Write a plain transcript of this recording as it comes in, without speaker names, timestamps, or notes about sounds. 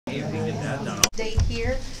Stay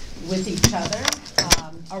here with each other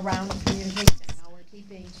around communication. How we're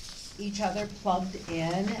keeping each other plugged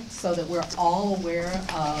in so that we're all aware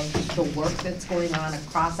of the work that's going on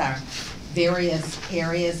across our various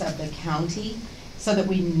areas of the county, so that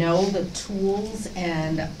we know the tools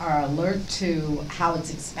and are alert to how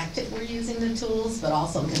it's expected we're using the tools, but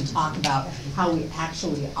also can talk about how we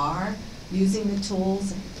actually are using the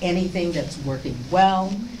tools, anything that's working well,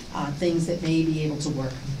 things that may be able to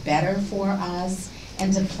work better for us,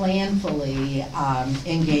 and to planfully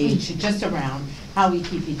engage just around how we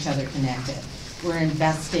keep each other connected. We're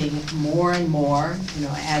investing more and more,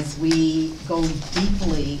 as we go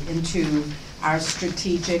deeply into our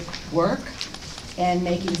strategic work and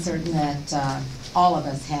making certain that all of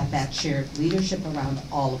us have that shared leadership around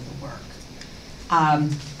all of the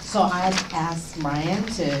work. So I'd ask Ryan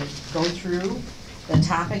to go through the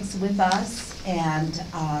topics with us and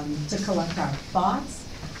to collect our thoughts.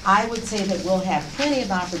 I would say that we'll have plenty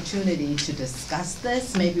of opportunity to discuss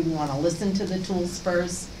this. Maybe we want to listen to the tools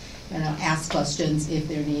first and ask questions if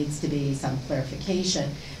there needs to be some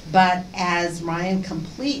clarification. But as Ryan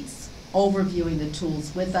completes overviewing the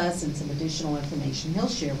tools with us and some additional information he'll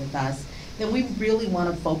share with us, then we really want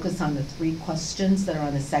to focus on the 3 questions that are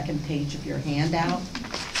on the second page of your handout.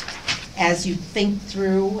 As you think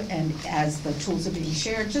through and as the tools are being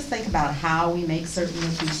shared, just think about how we make certain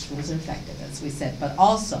that these tools are effective, as we said, but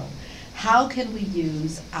also how can we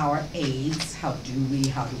use our aids? How do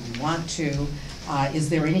we want to? Is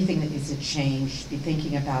there anything that needs to change? Be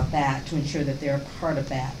thinking about that to ensure that they're part of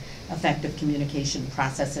that effective communication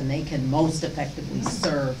process and they can most effectively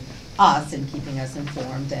serve us in keeping us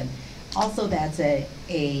informed. And also that's a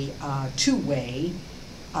two-way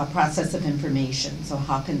process of information. So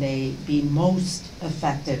how can they be most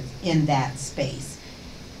effective in that space?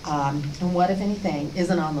 And what, if anything,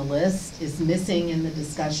 isn't on the list, is missing in the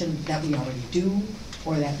discussion that we already do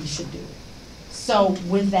or that we should do? So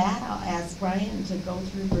with that, I'll ask Brian to go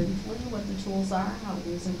through briefly what the tools are, how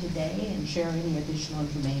we use them today, and share any additional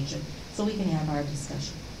information so we can have our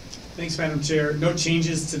discussion. Thanks, Madam Chair. No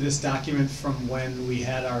changes to this document from when we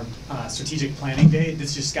had our strategic planning day.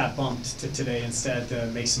 This just got bumped to today instead to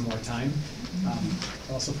make some more time.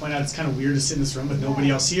 I'll also point out it's kind of weird to sit in this room with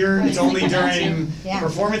nobody else here. It's only during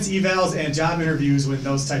performance evals and job interviews when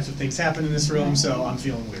those types of things happen in this room, so I'm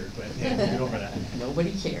feeling weird, but yeah, we'll get over that.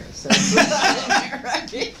 Nobody cares. So.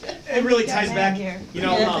 It really ties back,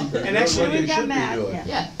 and actually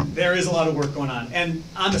there is a lot of work going on. And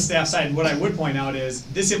on the staff side, what I would point out is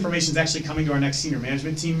this information is actually coming to our next senior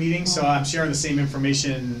management team meeting, so I'm sharing the same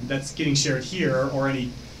information that's getting shared here or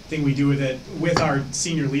anything we do with it with our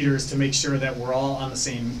senior leaders to make sure that we're all on the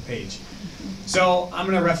same page. So I'm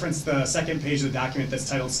going to reference the second page of the document that's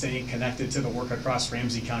titled Staying Connected to the Work Across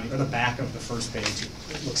Ramsey County, or the back of the first page.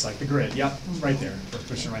 It looks like the grid. Yep, right there, where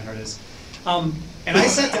Commissioner Reinhardt is. And I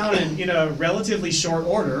sat down and, in a relatively short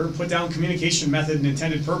order, put down communication method and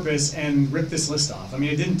intended purpose and ripped this list off. I mean,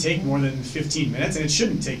 it didn't take more than 15 minutes, and it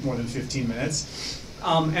shouldn't take more than 15 minutes.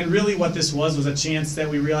 And really what this was a chance that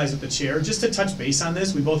we realized with the chair, just to touch base on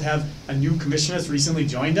this. We both have a new commissioner that's recently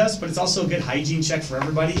joined us, but it's also a good hygiene check for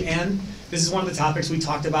everybody. And this is one of the topics we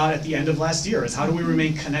talked about at the end of last year, is how do we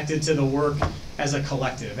remain connected to the work as a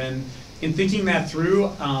collective. And in thinking that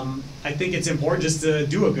through, I think it's important just to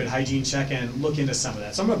do a good hygiene check and look into some of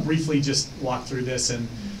that. So I'm going to briefly just walk through this and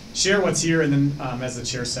share what's here, and then as the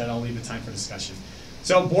chair said, I'll leave the time for discussion.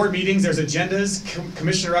 So board meetings, there's agendas,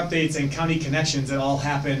 commissioner updates, and county connections that all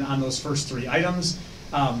happen on those first 3 items.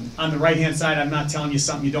 On the right-hand side, I'm not telling you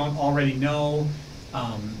something you don't already know.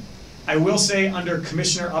 I will say under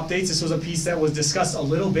commissioner updates, this was a piece that was discussed a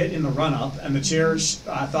little bit in the run-up, and the chair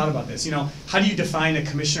thought about this. How do you define a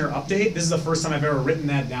commissioner update? This is the first time I've ever written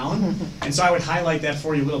that down, and so I would highlight that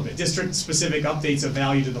for you a little bit. District-specific updates of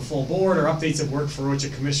value to the full board, or updates of work for which a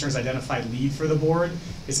commissioner's identified lead for the board,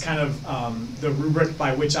 is kind of the rubric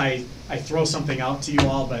by which I throw something out to you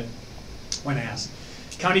all, but when asked.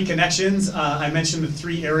 County connections, I mentioned the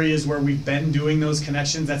 3 areas where we've been doing those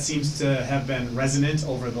connections. That seems to have been resonant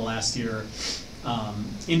over the last year.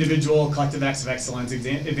 Individual, collective acts of excellence,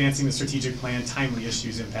 advancing the strategic plan, timely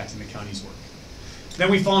issues impacting the county's work.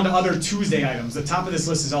 Then we fall into other Tuesday items. The top of this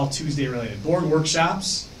list is all Tuesday related. Board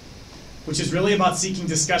workshops, which is really about seeking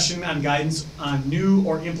discussion on guidance on new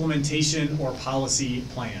or implementation or policy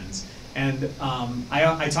plans. And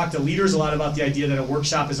I talk to leaders a lot about the idea that a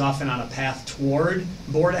workshop is often on a path toward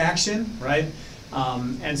board action, right?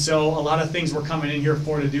 And so a lot of things we're coming in here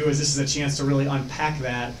for to do is this is a chance to really unpack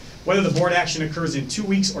that. Whether the board action occurs in 2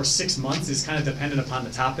 weeks or 6 months is kind of dependent upon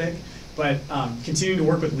the topic, but continuing to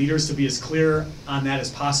work with leaders to be as clear on that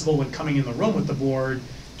as possible when coming in the room with the board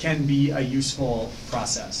can be a useful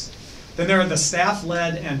process. Then there are the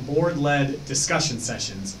staff-led and board-led discussion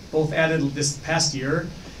sessions, both added this past year,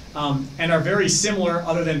 and are very similar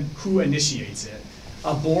other than who initiates it.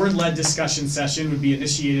 A board-led discussion session would be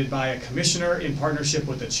initiated by a commissioner in partnership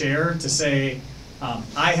with the chair to say,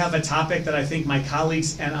 I have a topic that I think my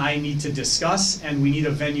colleagues and I need to discuss, and we need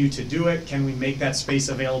a venue to do it. Can we make that space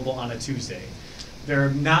available on a Tuesday?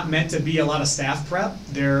 They're not meant to be a lot of staff prep.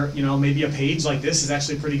 They're, maybe a page like this is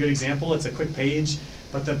actually a pretty good example. It's a quick page,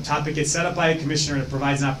 but the topic gets set up by a commissioner and it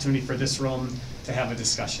provides an opportunity for this room to have a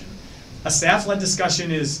discussion. A staff-led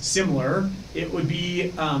discussion is similar. It would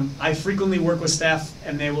be, I frequently work with staff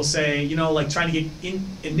and they will say, trying to get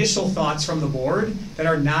initial thoughts from the board that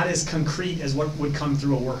are not as concrete as what would come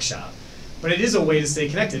through a workshop. But it is a way to stay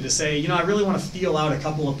connected, to say, I really want to feel out a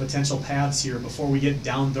couple of potential paths here before we get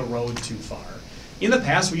down the road too far. In the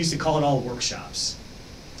past, we used to call it all workshops.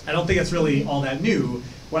 I don't think it's really all that new.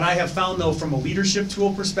 What I have found, though, from a leadership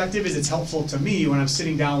tool perspective is it's helpful to me when I'm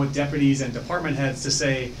sitting down with deputies and department heads to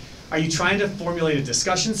say, are you trying to formulate a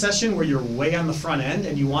discussion session where you're way on the front end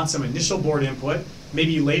and you want some initial board input,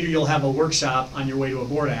 maybe later you'll have a workshop on your way to a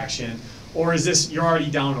board action, or is this you're already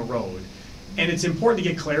down a road? And it's important to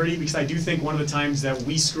get clarity, because I do think one of the times that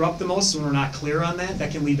we screw up the most when we're not clear on that,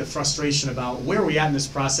 that can lead to frustration about where are we at in this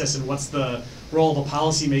process and what's the role of a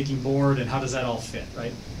policy-making board and how does that all fit,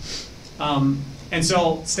 right? And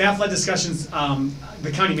so staff-led discussions,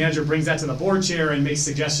 the county manager brings that to the board chair and makes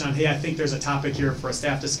suggestion on, hey, I think there's a topic here for a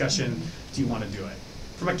staff discussion. Do you want to do it?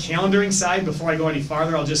 From a calendaring side, before I go any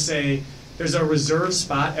farther, I'll just say there's a reserved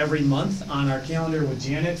spot every month on our calendar with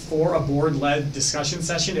Janet for a board-led discussion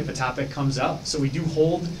session if a topic comes up. So we do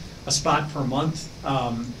hold a spot per month.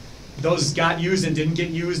 Those got used and didn't get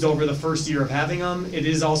used over the first year of having them. It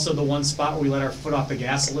is also the one spot where we let our foot off the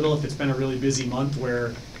gas a little if it's been a really busy month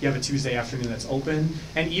where you have a Tuesday afternoon that's open.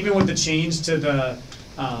 And even with the change to the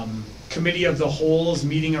committee of the wholes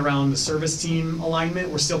meeting around the service team alignment,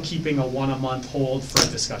 we're still keeping a one-a-month hold for a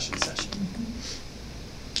discussion session.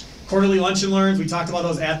 Quarterly lunch and learns, we talked about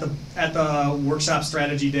those at the workshop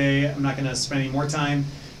strategy day. I'm not going to spend any more time.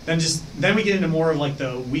 Then we get into more of like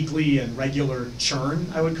the weekly and regular churn,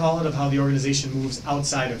 I would call it, of how the organization moves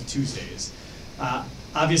outside of Tuesdays.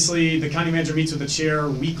 Obviously, the county manager meets with the chair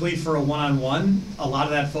weekly for a one-on-one. A lot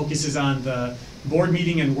of that focuses on the board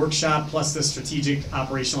meeting and workshop plus the strategic,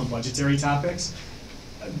 operational, and budgetary topics.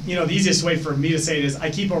 The easiest way for me to say it is I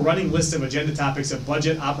keep a running list of agenda topics of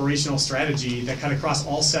budget, operational, strategy that cut across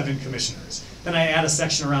all 7 commissioners. Then I add a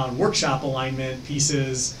section around workshop alignment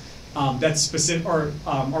pieces that's specific, or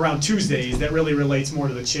around Tuesdays that really relates more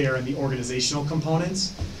to the chair and the organizational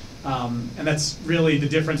components. And that's really the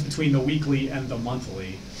difference between the weekly and the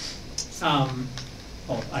monthly.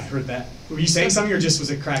 Oh, I heard that. Were you saying something, or just was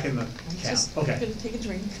it cracking the cap? Okay. Gonna take a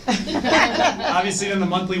drink. Obviously, then the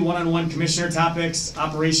monthly one-on-one commissioner topics,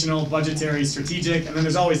 operational, budgetary, strategic, and then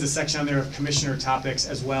there's always the section on there of commissioner topics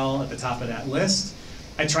as well at the top of that list.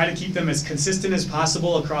 I try to keep them as consistent as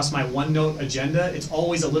possible across my OneNote agenda. It's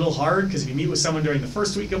always a little hard because if you meet with someone during the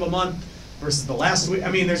first week of a month versus the last week,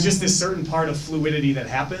 there's just this certain part of fluidity that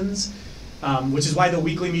happens. Which is why the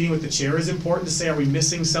weekly meeting with the chair is important to say, are we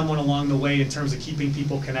missing someone along the way in terms of keeping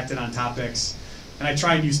people connected on topics? And I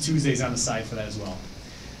try and use Tuesdays on the side for that as well.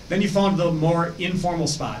 Then you found the more informal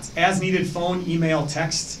spots. As needed phone, email,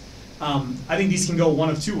 text. I think these can go one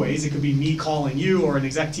of 2 ways. It could be me calling you or an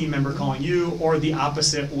exec team member calling you, or the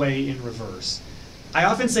opposite way in reverse. I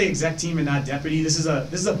often say exec team and not deputy. This is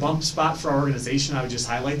a bump spot for our organization. I would just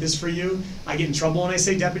highlight this for you. I get in trouble when I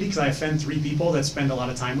say deputy because I offend 3 people that spend a lot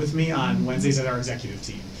of time with me on Wednesdays at our executive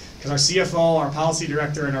team. Because our CFO, our policy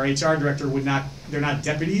director, and our HR director they're not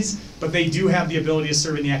deputies, but they do have the ability to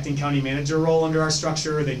serve in the acting county manager role under our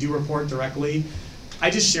structure. They do report directly. I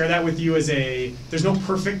just share that with you as there's no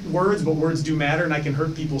perfect words, but words do matter, and I can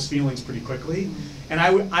hurt people's feelings pretty quickly. And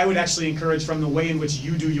I would actually encourage, from the way in which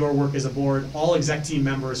you do your work as a board, all exec team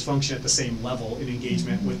members function at the same level in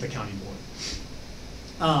engagement with the county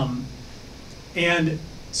board. And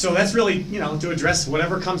so that's really, to address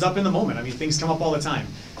whatever comes up in the moment. Things come up all the time.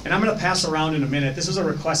 And I'm going to pass around in a minute. This was a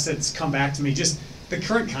request that's come back to me, just the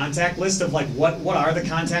current contact list of what are the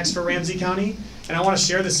contacts for Ramsey County. And I want to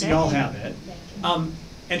share this so you all have it.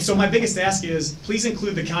 And so my biggest ask is, please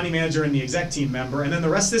include the county manager and the exec team member, and then the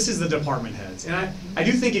rest of this is the department heads. And I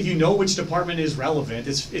do think if you know which department is relevant,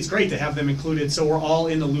 it's great to have them included so we're all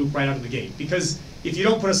in the loop right out of the gate. Because if you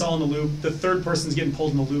don't put us all in the loop, the third person's getting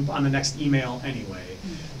pulled in the loop on the next email anyway.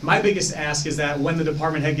 My biggest ask is that when the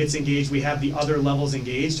department head gets engaged, we have the other levels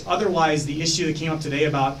engaged. Otherwise, the issue that came up today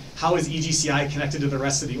about how is EGCI connected to the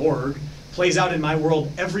rest of the org, plays out in my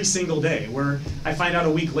world every single day, where I find out a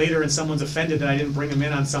week later and someone's offended that I didn't bring them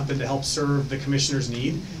in on something to help serve the commissioner's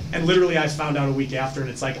need. And literally I found out a week after and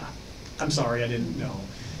it's like, I'm sorry, I didn't know.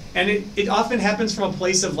 And it often happens from a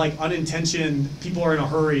place of like unintentioned, people are in a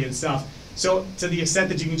hurry and stuff. So to the extent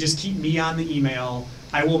that you can just keep me on the email,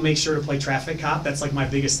 I will make sure to play traffic cop. That's like my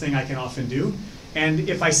biggest thing I can often do. And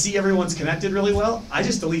if I see everyone's connected really well, I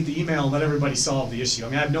just delete the email and let everybody solve the issue. I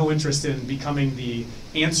mean, I have no interest in becoming the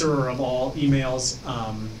answerer of all emails.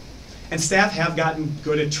 And staff have gotten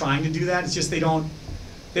good at trying to do that. It's just they don't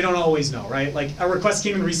always know, right? Like a request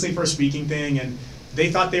came in recently for a speaking thing and they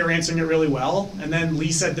thought they were answering it really well. And then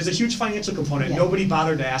Lee said, there's a huge financial component. Yeah. Nobody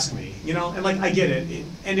bothered to ask me, you know? And like, I get it.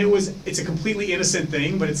 It's a completely innocent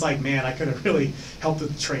thing, but it's like, man, I could have really helped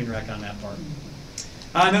with the train wreck on that part.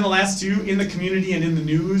 And then the last two, in the community and in the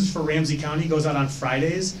news for Ramsey County, goes out on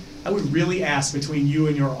Fridays. I would really ask between you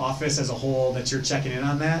and your office as a whole that you're checking in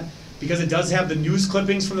on that, because it does have the news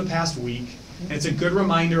clippings from the past week, and it's a good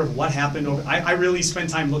reminder of what happened over. I really spend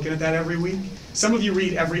time looking at that every week. Some of you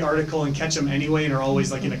read every article and catch them anyway and are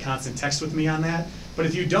always like in a constant text with me on that, but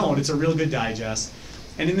if you don't, it's a real good digest.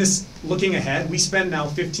 And in this looking ahead, we spend now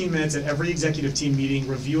 15 minutes at every executive team meeting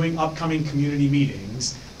reviewing upcoming community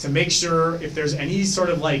meetings to make sure if there's any sort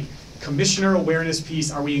of like commissioner awareness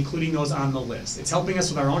piece, are we including those on the list? It's helping us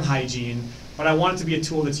with our own hygiene, but I want it to be a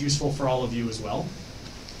tool that's useful for all of you as well.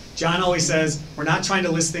 John always says, we're not trying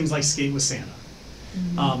to list things like Skate with Santa.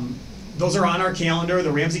 Mm-hmm. Those are on our calendar.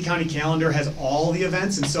 The Ramsey County calendar has all the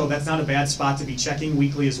events, and so that's not a bad spot to be checking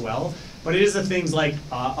weekly as well. But it is the things like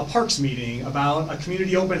a parks meeting, about a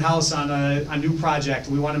community open house on a new project.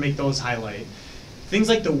 We want to make those highlight. Things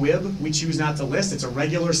like the WIB, we choose not to list. It's a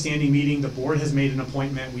regular standing meeting. The board has made an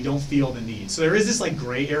appointment. We don't feel the need. So there is this like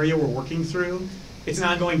gray area we're working through. It's an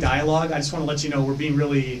ongoing dialogue. I just want to let you know we're being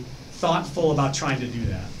really thoughtful about trying to do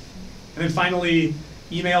that. And then finally,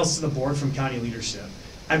 emails to the board from county leadership.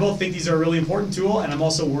 I both think these are a really important tool, and I'm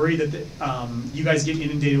also worried that you guys get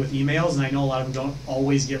inundated with emails, and I know a lot of them don't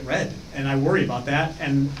always get read, and I worry about that.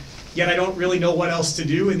 And yet I don't really know what else to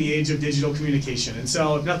do in the age of digital communication. And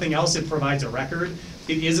so if nothing else, it provides a record.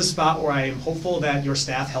 It is a spot where I am hopeful that your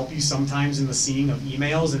staff help you sometimes in the seeing of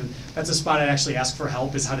emails, and that's a spot I'd actually ask for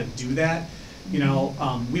help, is how to do that. You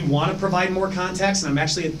know, we want to provide more context, and I'm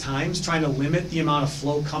actually at times trying to limit the amount of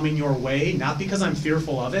flow coming your way, not because I'm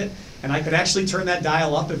fearful of it, and I could actually turn that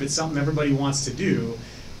dial up if it's something everybody wants to do.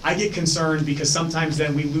 I get concerned because sometimes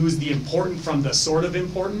then we lose the important from the sort of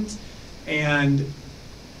important, and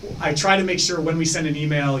I try to make sure when we send an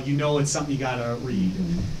email, you know it's something you gotta read.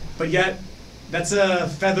 But yet, that's a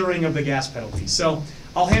feathering of the gas pedal piece. So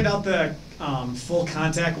I'll hand out the full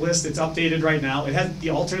contact list. It's updated right now. It has the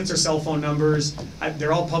alternates or cell phone numbers.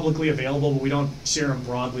 They're all publicly available, but we don't share them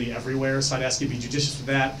broadly everywhere, so I'd ask you to be judicious with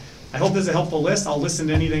that. I hope this is a helpful list. I'll listen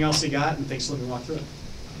to anything else you got, and thanks for letting me walk through it.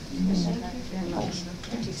 Very much.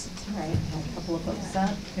 All right, I have a couple of folks up.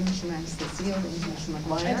 Commissioner Anastasio and Commissioner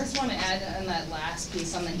McGuire. I just want to add on that last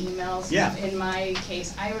piece on the emails. Yeah. In my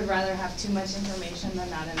case, I would rather have too much information than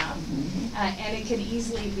not enough. And it could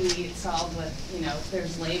easily be solved with, you know,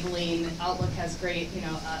 there's labeling. Outlook has great, you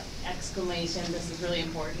know, exclamation, this is really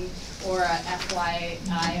important, or a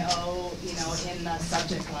FYIO, you know, in the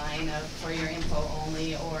subject line of for your info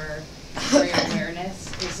only, or for your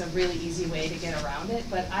awareness is a really easy way to get around it.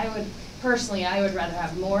 But personally, I would rather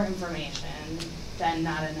have more information than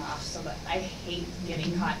not enough, so that I hate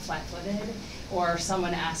getting caught flat-footed or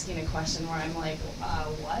someone asking a question where I'm like,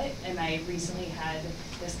 what? And I recently had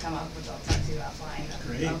this come up, which I'll talk to you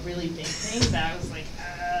offline, a really big thing that I was like,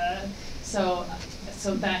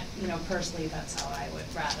 So that, you know, personally, that's how I would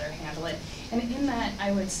rather handle it. And in that,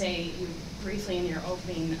 I would say, you briefly in your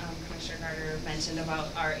opening, Commissioner Carter mentioned about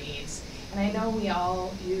our aides. And I know we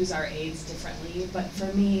all use our aides differently, but for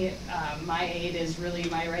me, my aide is really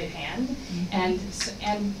my right hand. And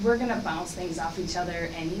we're gonna bounce things off each other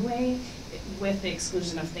anyway, with the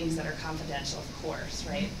exclusion of things that are confidential, of course,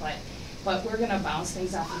 right? But we're gonna bounce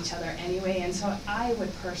things off each other anyway, and so I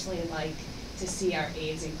would personally like to see our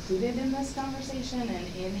aides included in this conversation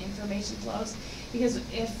and in information flows, because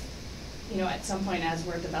if, you know, at some point as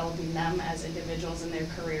we're developing them as individuals in their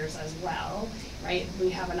careers as well, right,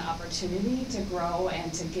 we have an opportunity to grow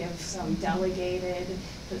and to give some delegated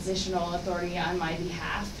positional authority on my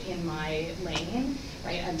behalf in my lane,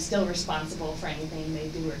 right? I'm still responsible for anything they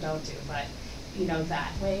do or don't do, but, you know,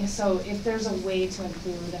 that way. So if there's a way to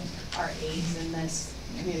include our aides in this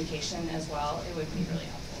communication as well, it would be really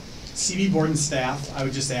helpful. CV board and staff, I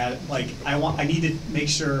would just add, like, I need to make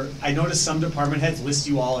sure, I noticed some department heads list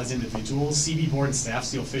you all as individuals. CV board and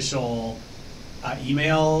staff's the official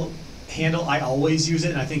email handle, I always use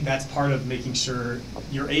it, and I think that's part of making sure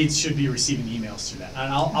your aides should be receiving emails through that.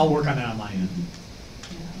 And I'll work on that on my end.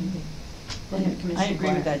 I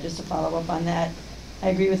agree with that, just to follow up on that. I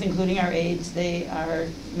agree with including our aides. They are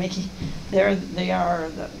making, Melissa's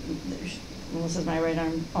my right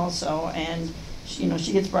arm also, and she,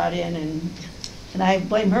 she gets brought in, and I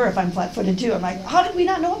blame her if I'm flat-footed too. I'm like, how did we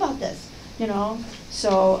not know about this?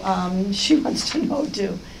 So she wants to know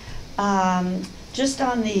too. Just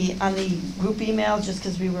on the group email, just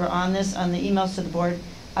because we were on this, on the emails to the board,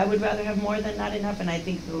 I would rather have more than not enough, and I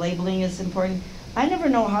think the labeling is important. I never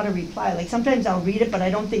know how to reply. Like, sometimes I'll read it, but I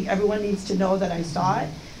don't think everyone needs to know that I saw it.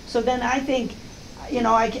 So then I think, I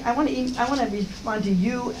want to respond to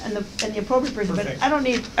you and the appropriate person, Perfect. but I don't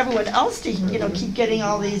need everyone else to, keep getting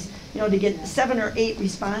all these, to get 7 or 8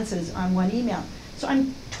 responses on one email. So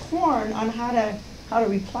I'm torn on how to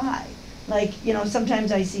reply. Like,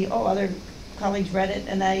 sometimes I see, other colleagues read it,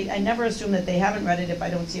 and I never assume that they haven't read it if I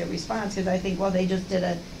don't see a response, because I think, well, they just did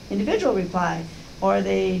an individual reply, or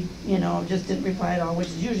they, just didn't reply at all, which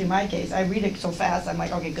is usually my case. I read it so fast, I'm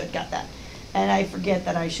like, okay, good, got that. And I forget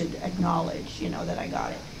that I should acknowledge, that I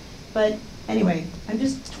got it. But anyway, I'm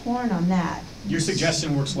just torn on that. Your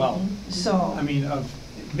suggestion works well. So. I mean, of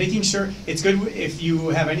making sure, it's good if you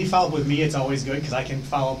have any follow-up with me, it's always good, because I can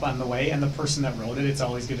follow up on the way, and the person that wrote it, it's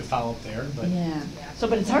always good to follow up there, but. Yeah, so,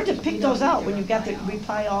 but it's hard to pick those out when you've got the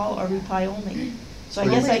reply all or reply only. So I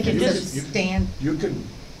guess I could just. You can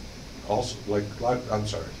also, I'm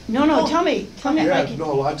sorry. No, tell me. Yeah,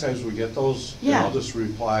 no, a lot of times we get those, and Yeah. I'll just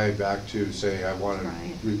reply back to, say, I want to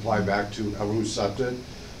Right. reply back to who sent it,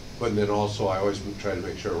 but then also I always try to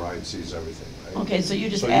make sure Ryan sees everything, right? Okay, so you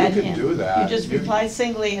just So you add can him. do that. You just You- reply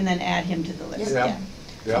singly and then add him to the list, Yep. yeah.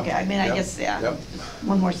 Yep. Okay, I mean, I Yep. guess, yeah, Yep.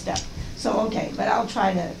 one more step. So, okay, but I'll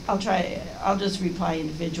just reply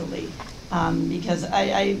individually, because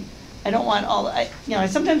I don't want I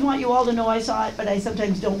sometimes want you all to know I saw it, but I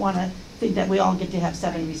sometimes don't want to think that we all get to have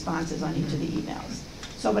 7 responses on each of the emails.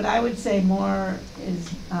 So, but I would say more is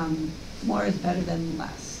better than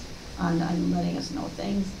less on letting us know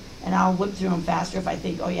things. And I'll whip through them faster if I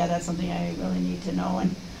think, oh yeah, that's something I really need to know.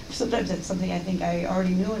 And sometimes it's something I think I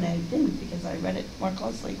already knew and I didn't because I read it more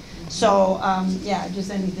closely. So, yeah,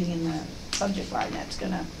 just anything in the subject line that's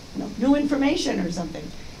gonna, new information or something.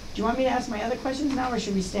 Do you want me to ask my other questions now, or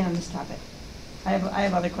should we stay on this topic? I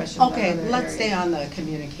have other questions. on Okay, other let's stay areas. on the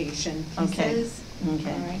communication Okay. pieces.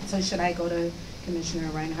 Okay. All right, so should I go to Commissioner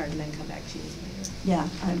Reinhardt and then come back to you later? Yeah,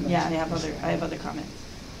 I have other comments.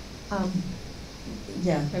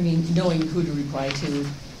 Yeah, I mean, knowing who to reply to.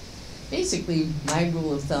 Basically, my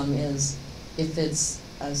rule of thumb is if it's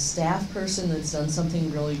a staff person that's done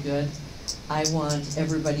something really good, I want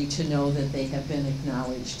everybody to know that they have been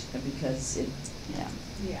acknowledged because it Yeah.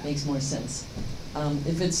 Yeah. makes more sense.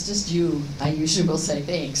 If it's just you, I usually will say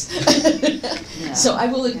thanks. Yeah. So I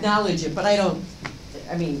will acknowledge it, but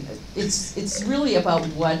it's really about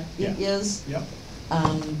what it Yeah. is. Yep.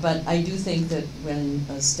 But I do think that when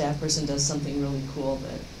a staff person does something really cool,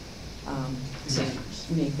 that, to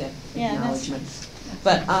make that Yeah, that's acknowledgement.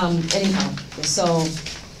 But, anyhow, so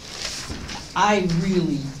I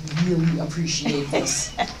really, really appreciate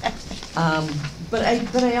this. But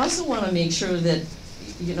I also wanna make sure that,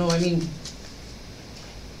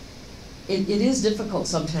 it is difficult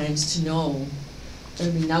sometimes to know,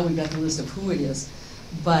 now we've got the list of who it is,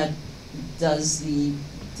 but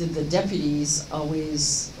did the deputies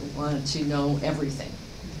always want to know everything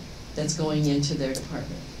that's going into their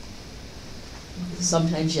department?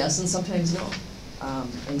 Sometimes yes and sometimes no.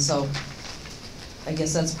 And so I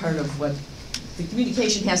guess that's part of what, the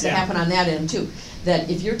communication has to Yeah. happen on that end too. That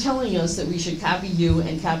if you're telling us that we should copy you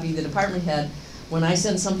and copy the department head, when I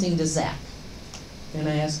send something to Zach, and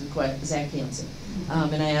I ask Zach Hansen,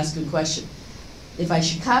 and I ask a question, if I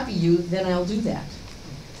should copy you, then I'll do that.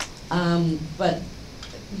 But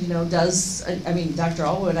Dr.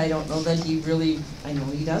 Allwood, I don't know that he really, I know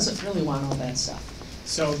he doesn't really want all that stuff.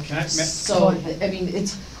 So can I, So,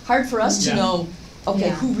 it's hard for us to Yeah. know, okay,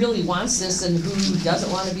 Yeah. who really wants this and who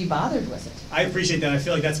doesn't want to be bothered with it. I appreciate that. I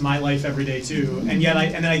feel like that's my life every day too. And yet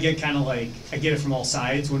then I get kind of like, I get it from all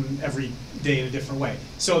sides every day in a different way.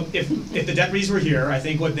 So if the deputies were here, I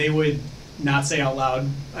think what they would not say out loud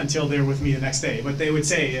until they're with me the next day, what they would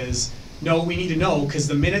say is, no, we need to know, because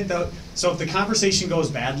so if the conversation goes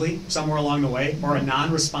badly somewhere along the way, or a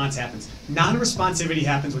non-response happens, non-responsivity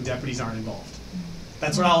happens when deputies aren't involved.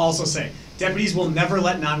 That's what I'll also say. Deputies will never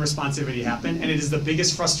let non-responsivity happen, and it is the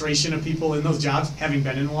biggest frustration of people in those jobs, having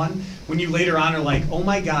been in one, when you later on are like, oh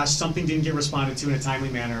my gosh, something didn't get responded to in a timely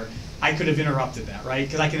manner, I could have interrupted that, right?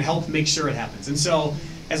 Because I can help make sure it happens. And so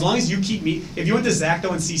as long as you keep me, if you went to Zach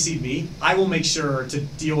though and CC'd me, I will make sure to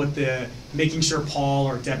deal with making sure Paul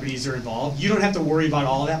or deputies are involved. You don't have to worry about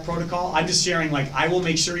all of that protocol. I'm just sharing, like, I will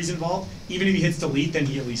make sure he's involved. Even if he hits delete, then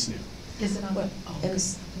he at least knew. Is it on? But, and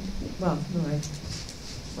it's, well, no,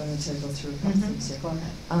 why don't I go through a couple things here? Go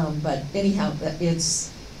ahead. But anyhow,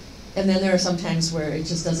 it's, and then there are some times where it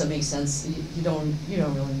just doesn't make sense. You don't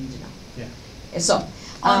really need to know. Yeah. And so,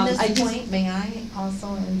 On I this just- point, may I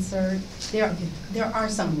also insert, there are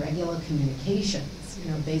some regular communications,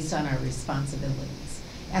 based on our responsibilities.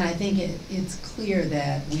 And I think it's clear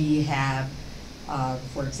that we have,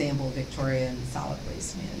 for example, Victoria in solid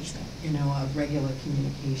waste management, a regular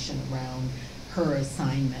communication around her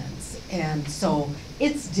assignments. And so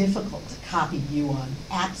it's difficult to copy you on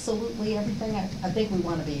absolutely everything. I think we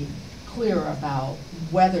want to be clear about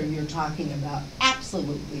whether you're talking about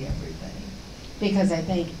absolutely everything. Because I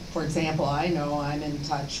think, for example, I know I'm in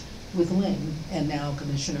touch with Lynn, and now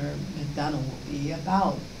Commissioner McDonough will be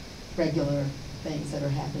about regular things that are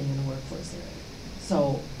happening in the workforce area.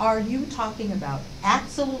 So are you talking about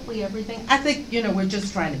absolutely everything? I think, we're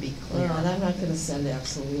just trying to be clear. Well, and I'm not gonna send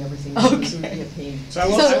absolutely everything, because it would be a pain. So I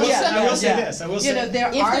will say this, I will say. There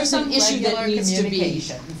If are there's some an issue that regular needs to be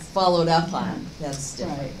communications. followed up on, that's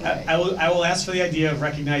different. Right. I will ask for the idea of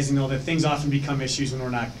recognizing, though, that things often become issues when we're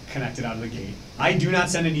not connected out of the gate. I do not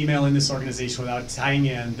send an email in this organization without tying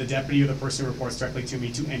in the deputy or the person who reports directly to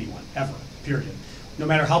me to anyone, ever, period. No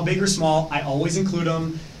matter how big or small, I always include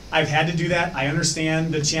them. I've had to do that. I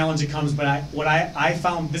understand the challenge it comes, but what I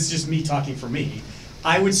found, this is just me talking for me,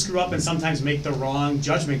 I would screw up and sometimes make the wrong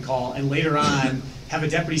judgment call, and later on have a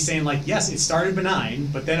deputy saying, like, yes, it started benign,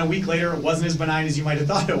 but then a week later it wasn't as benign as you might have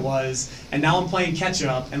thought it was, and now I'm playing catch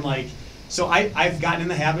up, and so I've gotten in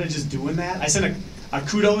the habit of just doing that. I sent a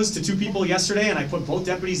kudos to 2 people yesterday, and I put both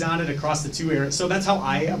deputies on it across the 2 areas, so that's how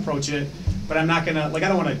I approach it, but I'm not gonna, I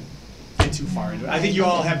don't wanna get too far into it. I think you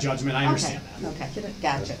all have judgment, I understand that. Okay,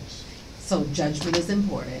 gotcha. So judgment is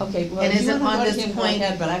important. Okay, well, And if is you it wanna on go this ahead, go point?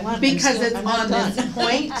 ahead, but I want, Because it's I'm not on done. this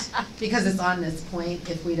point, because it's on this point,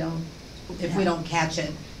 if we don't catch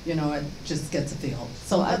it, it just gets a field.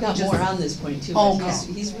 So let I've me got just- more on this point too, but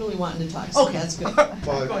Okay. he's really wanting to talk, so Okay. that's good.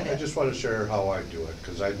 Well, Go I ahead. just want to share how I do it,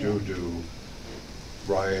 because I do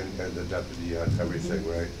Ryan and the deputy on everything,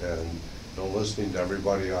 right? And listening to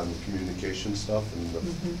everybody on the communication stuff,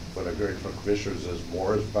 and what I heard from commissioners is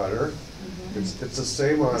more is better. It's the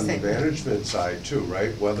same on the management side too,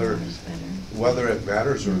 right? Whether it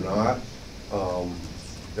matters or not,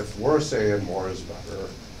 if we're saying more is better,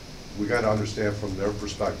 we got to understand from their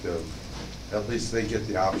perspective, at least they get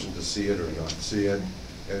the option to see it or not see it.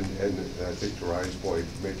 And I think to Ryan's point,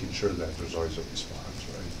 making sure that there's always a response,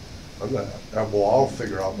 right? We'll all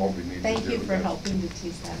figure out what we need to do. Thank you for helping to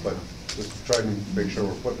tease that But out. just trying to make sure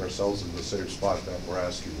we're putting ourselves in the same spot that we're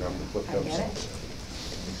asking them to put I get it. themselves in.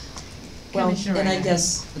 Well, Commissioner and I Ryan.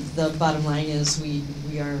 guess the bottom line is we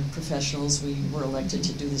are professionals, we were elected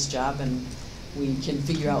to do this job, and we can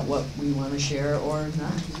figure out what we want to share or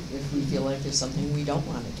not, if we feel like there's something we don't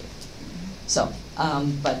want to do. So,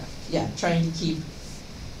 but yeah, trying to keep,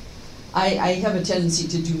 I have a tendency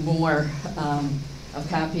to do more of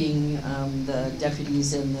copying the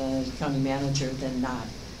deputies and the county manager than not.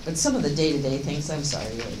 But some of the day-to-day things, I'm sorry,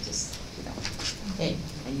 I just, hey,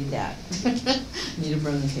 I need that. Need a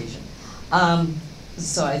presentation.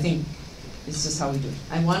 So I think it's just how we do it.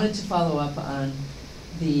 I wanted to follow up on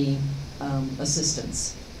the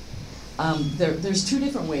assistants. There's 2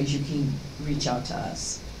 different ways you can reach out to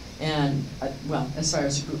us. And, well, as far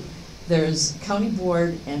as a group, there's county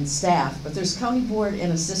board and staff, but there's county board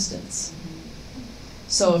and assistants.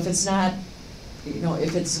 So if it's not,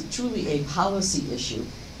 if it's truly a policy issue,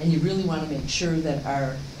 and you really want to make sure that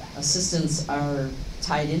our assistants are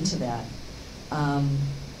tied into that,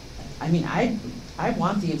 I mean, I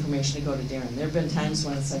want the information to go to Darren. There have been times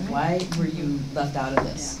when it's like, why were you left out of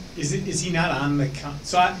this? Is he not on the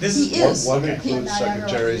this He is. is. One Okay. includes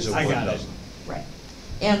secretaries and I one got it. doesn't. Right.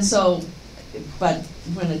 And so, but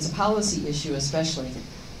when it's a policy issue especially,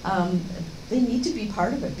 they need to be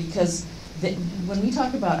part of it, because when we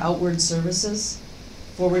talk about outward services,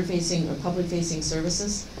 forward-facing or public-facing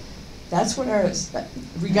services, that's what our,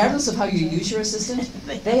 regardless of how you use your assistant,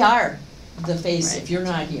 they are the face if you're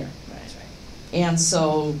not here. And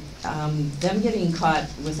so, them getting caught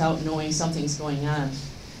without knowing something's going on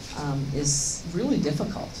is really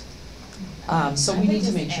difficult. So we need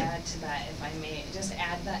to make sure. I would just add to that, if I may, just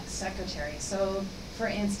add that secretary. So, for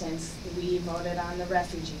instance, we voted on the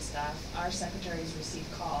refugee stuff. Our secretaries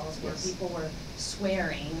received calls where people were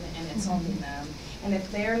swearing and insulting them. And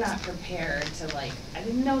if they're not prepared to I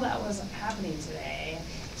didn't know that was happening today,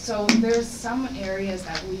 So there's some areas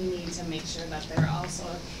that we need to make sure that they're also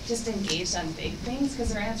just engaged on big things,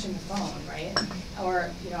 because they're answering the phone, right? Or,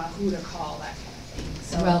 who to call, that kind of thing.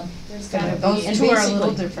 So Well, there's gotta be. Those and two are a little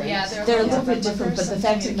basically- different. Yeah, They're a little bit different, but there's the some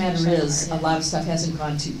fact of the matter communication is, a there. lot of stuff hasn't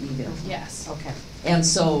gone to email. Yes. Okay. And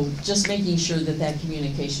so just making sure that that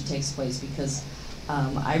communication takes place, because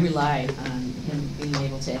I rely on him being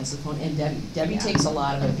able to answer the phone, and Debbie. Debbie Yeah. takes a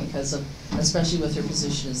lot of it because of, especially with her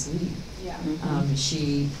position as lead. Yeah.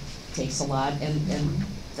 She takes a lot, and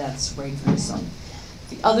that's great for her son.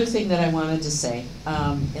 The other thing that I wanted to say,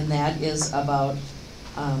 and that is about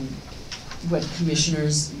what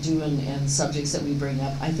commissioners do and subjects that we bring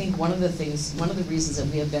up. I think one of the reasons that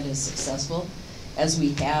we have been as successful as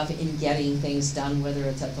we have in getting things done, whether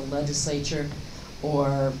it's at the legislature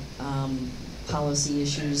or policy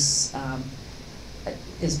issues,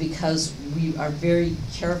 is because we are very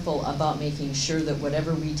careful about making sure that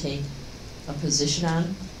whatever we take a position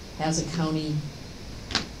on has a county,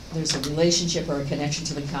 there's a relationship or a connection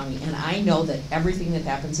to the county. And I know that everything that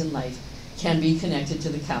happens in life can be connected to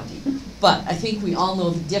the county. But I think we all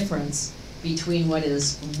know the difference between what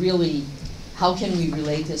is really, how can we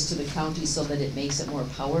relate this to the county so that it makes it more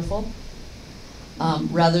powerful?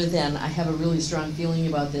 Rather than, I have a really strong feeling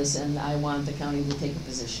about this and I want the county to take a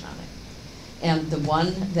position on it. And the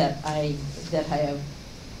one that I have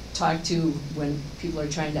talked to when people are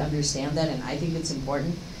trying to understand that, and I think it's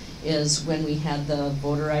important, is when we had the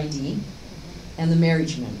voter ID and the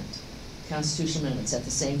marriage amendment, constitutional amendments at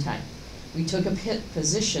the same time. We took a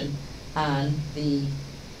position on the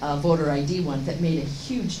voter ID one that made a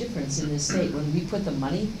huge difference in this state. When we put the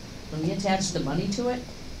money, when we attached the money to it,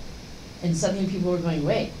 and suddenly people were going,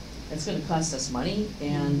 wait, it's gonna cost us money,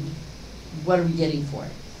 and what are we getting for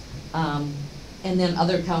it? And then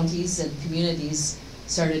other counties and communities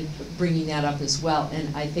started bringing that up as well,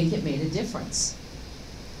 and I think it made a difference,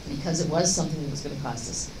 because it was something that was gonna cost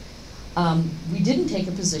us. We didn't take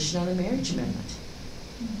a position on the marriage amendment.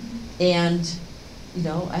 And,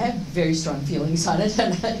 I have very strong feelings on it,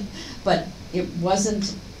 but it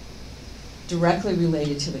wasn't directly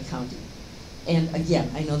related to the county. And again,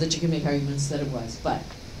 I know that you can make arguments that it was, but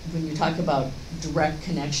when you talk about direct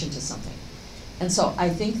connection to something. And so I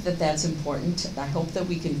think that that's important. I hope that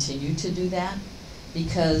we continue to do that,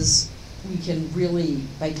 because we can really,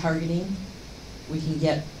 by targeting, we can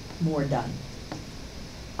get more done.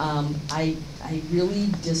 I really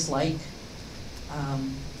dislike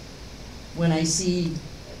when I see,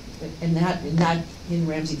 and not in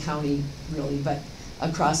Ramsey County really, but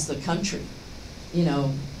across the country,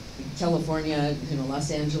 California, Los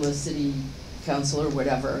Angeles City Council or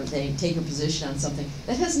whatever, they take a position on something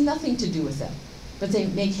that has nothing to do with them, but they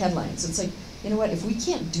make headlines. It's like, you know what, if we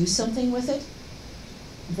can't do something with it,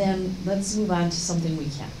 then let's move on to something we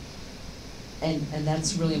can. And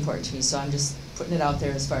that's really important to me, so I'm just putting it out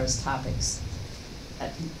there as far as topics.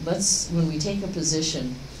 When we take a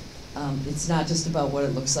position, it's not just about what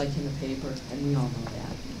it looks like in the paper, and we all know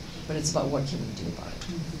that, but it's about what can we do about it.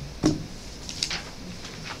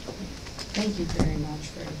 Thank you very much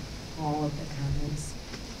for all of the comments.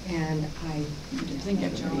 And I think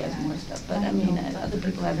everybody has more stuff, but I mean, other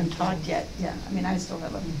people haven't talked yet. Yeah, I mean, I still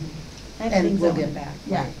have a. I have And things we'll that- get back.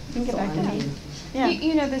 Yeah, right. you can get So back to on me. the-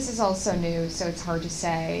 Yeah. This is also new, so it's hard to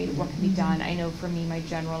say what can be done. I know for me, my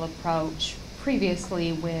general approach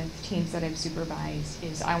previously with teams that I've supervised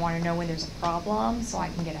is I want to know when there's a problem so I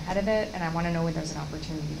can get ahead of it, and I want to know when there's an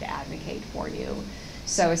opportunity to advocate for you.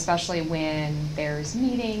 So especially when there's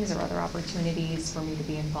meetings or other opportunities for me to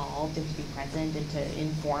be involved and to be present and to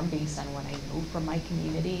inform based on what I know from my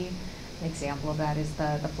community. An example of that is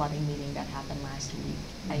the flooding meeting that happened last week.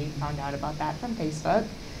 I found out about that from Facebook.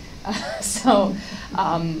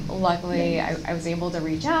 Luckily, I was able to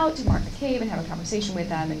reach out to Mark McCabe and have a conversation with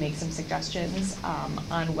them and make some suggestions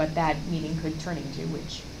on what that meeting could turn into,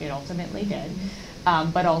 which it ultimately did.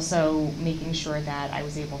 But also making sure that I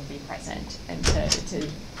was able to be present and to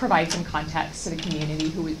provide some context to the community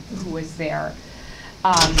who was there.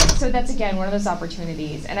 So that's, again, one of those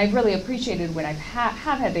opportunities, and I've really appreciated when I have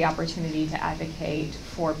had the opportunity to advocate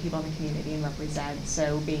for people in the community and represent.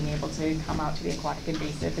 So being able to come out to the Aquatic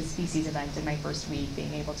Invasive Species event in my first week,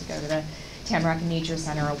 being able to go to the Tamarack Nature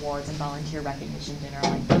Center Awards and volunteer recognition dinner,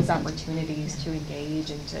 like those opportunities to engage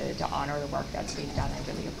and to honor the work that's being done,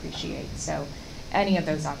 I really appreciate. So any of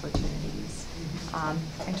those opportunities.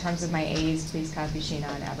 In terms of my aides, please copy Sheena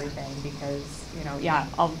on everything because, you know, yeah,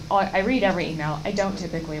 I read every email. I don't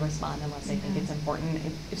typically respond unless I think it's important.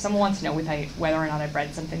 If someone wants to know whether or not I've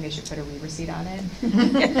read something, they should put a receipt on it.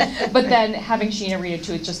 But then having Sheena read it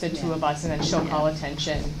to it's just the two of us, and then she'll call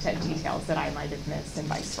attention to details that I might have missed and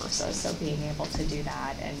vice versa. So being able to do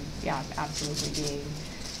that, and yeah, absolutely being,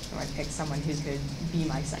 I'd pick someone who could be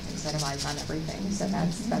my second set of eyes on everything. So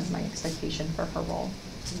that's my expectation for her role.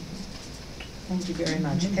 Thank you very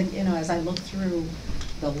much. And, you know, as I look through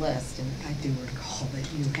the list, and I do recall that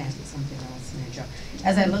you had something else, Mary Jo.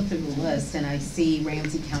 As I look through the list and I see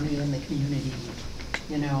Ramsey County in the community,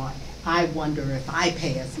 you know, I wonder if I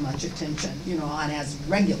pay as much attention, you know, on as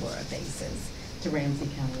regular a basis to Ramsey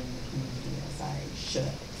County in the community as I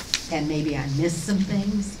should. And maybe I missed some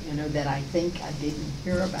things, you know, that I think I didn't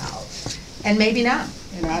hear about. And maybe not.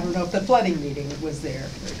 You know, I don't know if the flooding meeting was there,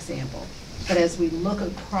 for example. But as we look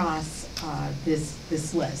across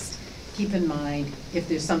this list, keep in mind if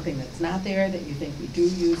there's something that's not there that you think we do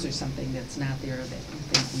use or something that's not there that you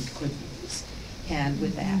think we could use. And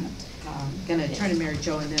with that, I'm going to turn to Mary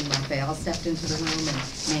Jo, and then Raphael stepped into the room and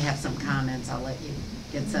may have some comments. I'll let you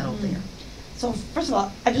get settled there. So first of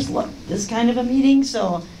all, I just love this kind of a meeting.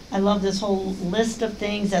 So I love this whole list of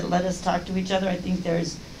things that let us talk to each other. I think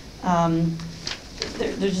there's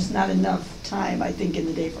just not enough time, I think, in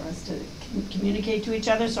the day for us to communicate to each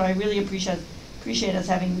other. So I really appreciate us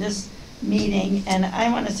having this meeting. And I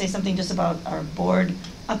want to say something just about our board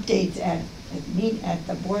updates at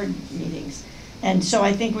the board meetings. And so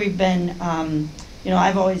I think we've been, you know,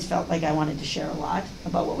 I've always felt like I wanted to share a lot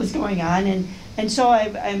about what was going on. And so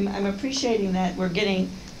I'm appreciating that we're getting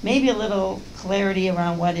maybe a little clarity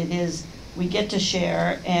around what it is we get to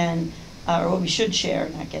share and, or what we should share,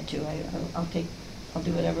 not get to. I'll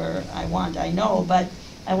do whatever I want, I know, but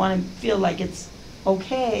I want to feel like it's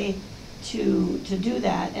okay to do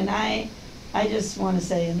that. And I just want to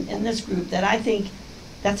say in this group that I think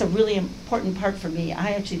that's a really important part for me.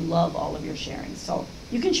 I actually love all of your sharing. So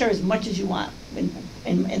you can share as much as you want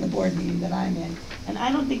in the board meeting that I'm in. And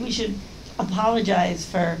I don't think we should apologize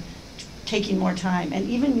for taking more time. And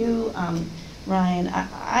even you, Ryan,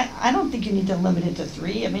 I don't think you need to limit it to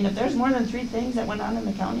 3. I mean, if there's more than 3 things that went on in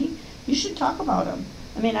the county, you should talk about them.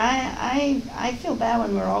 I mean, I feel bad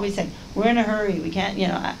when we're always saying, we're in a hurry, we can't, you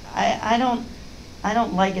know, I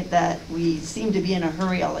don't like it that we seem to be in a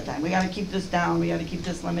hurry all the time. We gotta keep this down, we gotta keep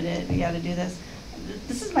this limited, we gotta do this.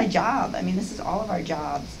 This is my job. I mean, this is all of our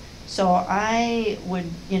jobs. So I would,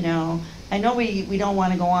 you know, I know we don't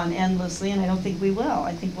wanna go on endlessly, and I don't think we will.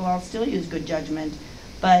 I think we'll all still use good judgment.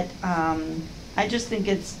 But I just think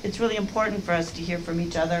it's really important for us to hear from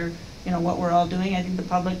each other, you know, what we're all doing. I think the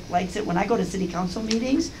public likes it. When I go to city council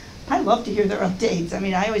meetings, I love to hear their updates. I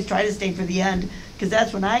mean, I always try to stay for the end because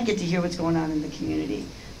that's when I get to hear what's going on in the community.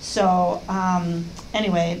 So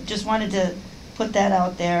anyway, just wanted to put that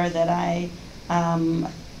out there that I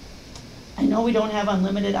know we don't have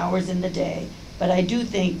unlimited hours in the day, but I do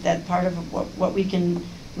think that part of what we can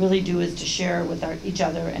really do is to share with each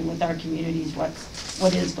other and with our communities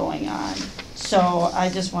what is going on. So I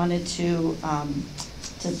just wanted to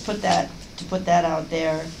put that out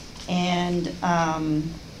there, and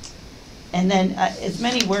then as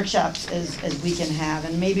many workshops as we can have,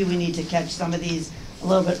 and maybe we need to catch some of these a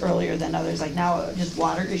little bit earlier than others. Like now, just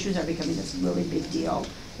water issues are becoming this really big deal,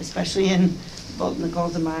 especially in both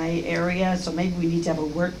Nicole's and my area. So maybe we need to have a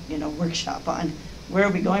workshop on where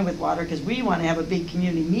are we going with water, because we want to have a big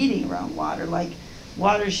community meeting around water, like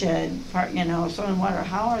watershed, soil and water.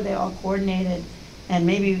 How are they all coordinated? And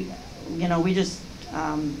maybe, you know, we just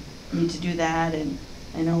need to do that. And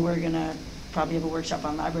I know we're gonna probably have a workshop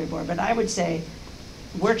on library board, but I would say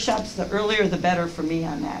workshops, the earlier the better for me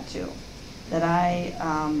on that too. That I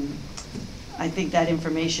think that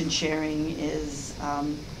information sharing is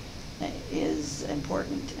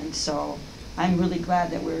important, and so I'm really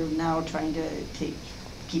glad that we're now trying to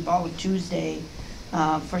keep all of Tuesday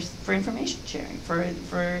for information sharing,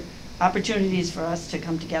 for opportunities for us to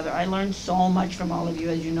come together. I learned so much from all of you.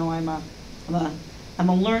 As you know, I'm a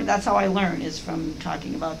learn. That's how I learn, is from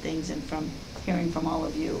talking about things and from hearing from all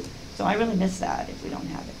of you. So I really miss that if we don't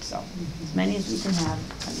have it. So as many as we can have,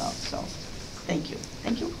 I love. So thank you.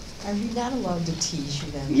 Thank you. Are you not allowed to tease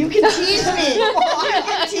you then? You can tease me. You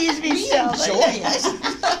can tease me. We still, enjoy it.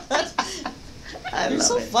 You're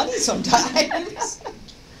so funny sometimes.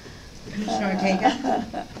 Commissioner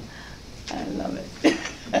Kagan? I love it.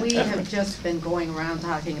 We have just been going around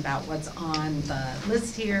talking about what's on the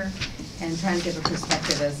list here and trying to give a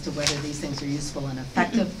perspective as to whether these things are useful and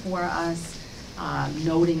effective for us.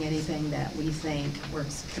 noting anything that we think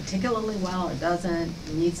works particularly well or doesn't,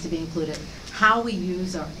 needs to be included, how we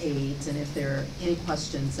use our aids, and if there are any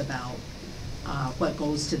questions about what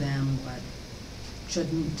goes to them, what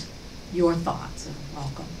shouldn't. Your thoughts, and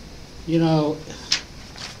welcome. You know,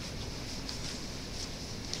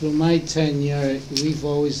 through my tenure, we've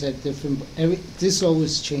always had this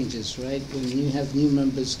always changes, right? When you have new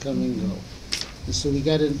members come and go. And so we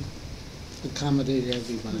gotta accommodate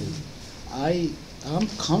everybody. I'm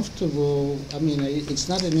comfortable, I mean, it's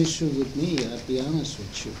not an issue with me, I'll be honest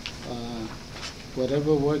with you.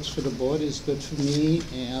 Whatever works for the board is good for me,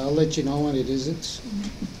 and I'll let you know when it isn't,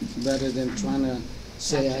 rather than trying to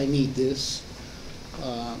say I need this.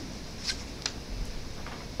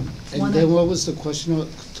 And then what was the question,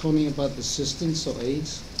 Tony, about assistance or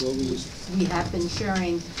aids? What were you? We have been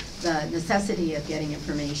sharing the necessity of getting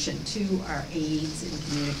information to our aides in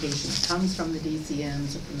communication that comes from the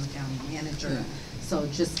DCMs or from the county manager. Yeah. So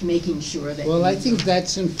just making sure that. Well, I think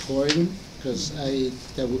that's important, because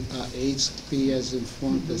that our aides be as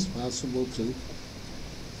informed as possible too.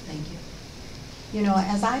 Thank you. You know,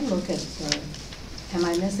 as I look at the, am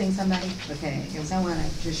I missing somebody? Okay, because I want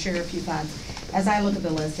to just share a few thoughts. As I look at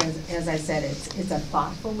the list, as I said, it's a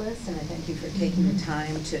thoughtful list, and I thank you for taking the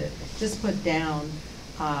time to just put down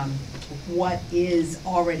what is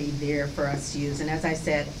already there for us to use. And as I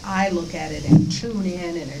said, I look at it and tune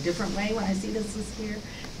in a different way when I see this list here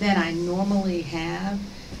than I normally have.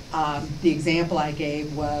 The example I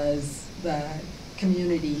gave was the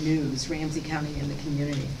community news, Ramsey County and the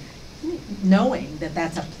community. Knowing that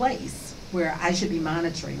that's a place where I should be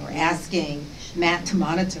monitoring or asking Matt to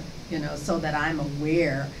monitor, you know, so that I'm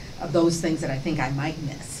aware of those things that I think I might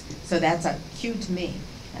miss. So that's a cue to me.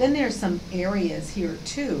 Then there's some areas here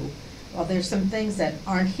too. Well, there's some things that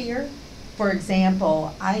aren't here. For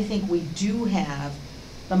example, I think we do have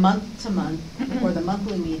the month-to-month or the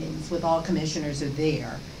monthly meetings with all commissioners are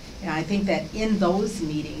there. And I think that in those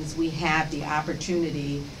meetings, we have the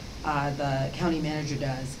opportunity, the county manager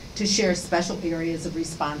does, to share special areas of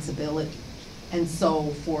responsibility. And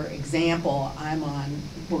so, for example, I'm on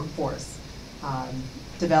workforce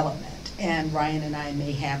development, and Ryan and I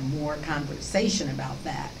may have more conversation about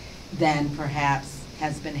that than perhaps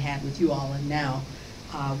has been had with you all and now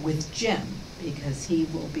with Jim, because he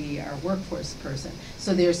will be our workforce person.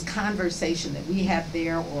 So there's conversation that we have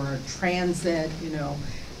there, or transit, you know,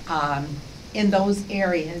 in those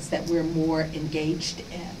areas that we're more engaged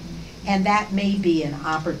in. And that may be an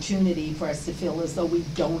opportunity for us to feel as though we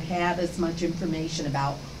don't have as much information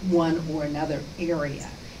about one or another area.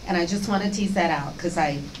 And I just want to tease that out, because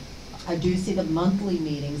I do see the monthly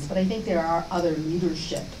meetings, but I think there are other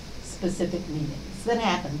leadership-specific meetings that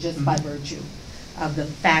happen just by virtue of the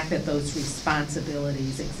fact that those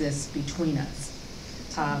responsibilities exist between us.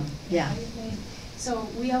 Yeah. So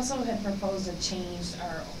we also had proposed a change.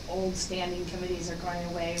 Our old standing committees are going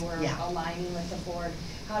away. We're aligning with the board.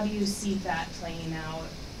 How do you see that playing out?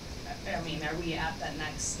 I mean, are we at that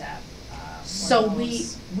next step? So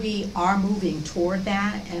we are moving toward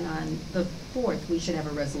that, and on the 4th, we should have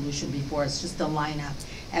a resolution before us just to line up,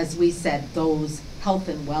 as we said, those health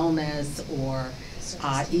and wellness or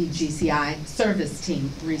EGCI service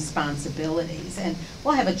team responsibilities. And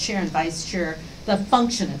we'll have a chair and vice chair. The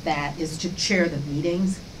function of that is to chair the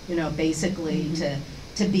meetings, you know, basically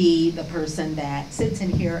to be the person that sits in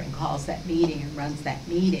here and calls that meeting and runs that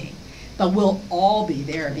meeting. But we'll all be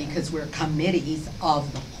there because we're committees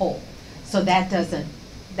of the whole. So that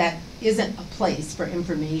isn't a place for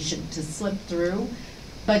information to slip through.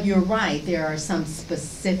 But you're right, there are some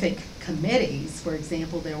specific committees. For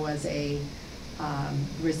example, there was a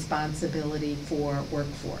responsibility for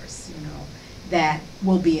workforce, you know, that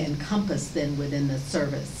will be encompassed then within the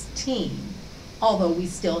service team. Although we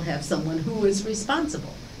still have someone who is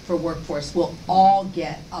responsible for workforce, we'll all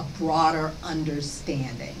get a broader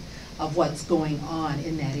understanding of what's going on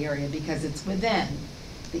in that area, because it's within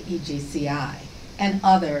the EGCI and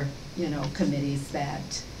other, you know, committees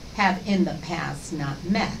that have in the past not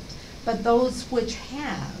met. But those which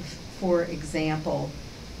have, for example,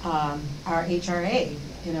 our HRA,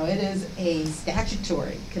 you know, it is a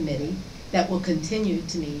statutory committee that will continue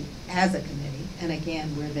to meet as a committee, and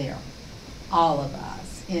again, we're there, all of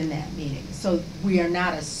us in that meeting. So we are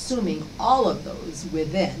not assuming all of those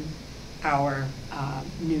within our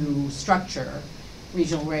new structure.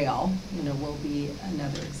 Regional Rail, you know, will be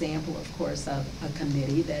another example, of course, of a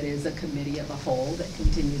committee that is a committee of a whole that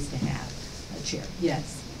continues to have a chair.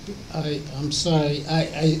 Yes. I'm sorry,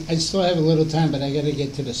 I still have a little time, but I gotta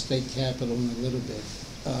get to the state capitol in a little bit.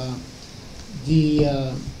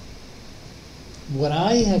 what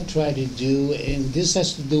I have tried to do, and this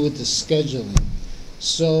has to do with the scheduling,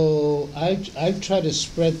 so I've tried to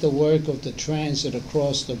spread the work of the transit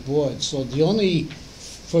across the board. So the only,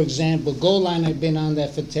 for example, Goal Line, I've been on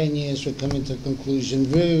that for 10 years, we're coming to a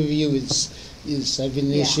conclusion. Riverview is I've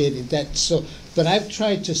initiated that, so, but I've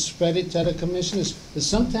tried to spread it to other commissioners, but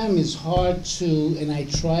sometimes it's hard to, and I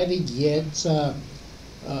try to get,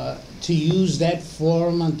 to use that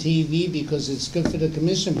forum on TV because it's good for the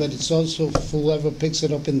commission, but it's also for whoever picks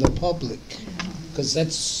it up in the public, because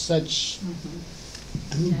that's such,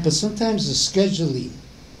 I mean, but sometimes the scheduling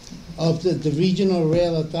of the regional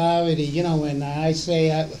rail authority, you know, when I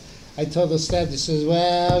say, I told the staff, they says,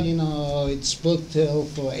 well, you know, it's booked till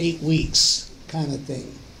for 8 weeks, kind of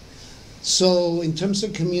thing. So in terms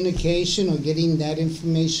of communication or getting that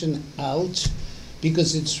information out,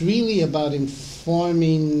 because it's really about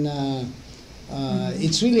informing,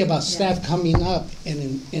 it's really about staff coming up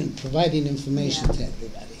and providing information to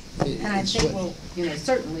everybody. And I It's think what-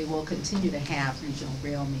 certainly we'll continue to have regional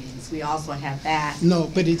rail meetings. We also have that. No,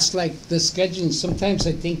 but it's like the scheduling, sometimes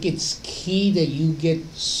I think it's key that you get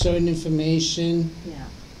certain information, Yeah.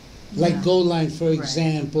 like Yeah. Goal Line, for Right.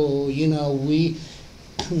 example, you know, we,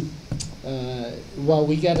 while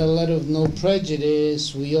we got a letter of no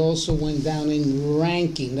prejudice, we also went down in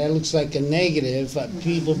ranking. That looks like a negative, but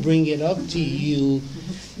people bring it up to you.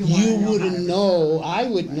 You wouldn't know, I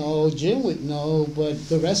would know, Jim would know, but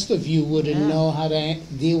the rest of you wouldn't know how to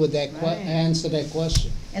deal with that, Right. answer that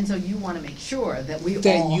question. And so you want to make sure that we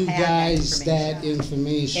That all you have that guys, that information.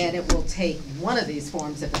 information. And it will take one of these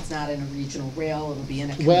forms, if it's not in a regional rail, it'll be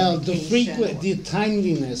in a Well, the communication. the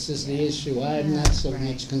timeliness is the issue. I'm not so Right,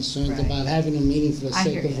 much concerned right. about having a meeting for the I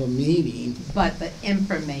sake hear of you. a meeting. But the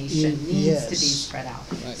information Mm, needs to be yes. spread out.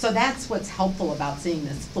 Right. So that's what's helpful about seeing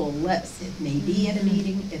this full list. It may be in a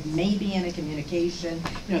meeting, it may be in a communication,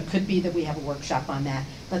 you know, it could be that we have a workshop on that,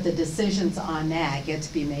 but the decisions on that get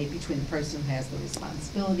to be made between the person who has the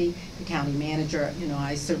responsibility, the county manager. You know,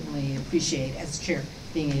 I certainly appreciate, as chair,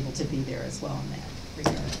 being able to be there as well in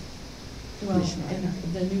that regard. Well, Commissioner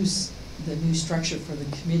and the new structure for the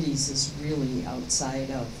committees is really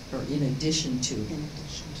outside of, or in addition to, In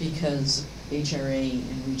addition to- because HRA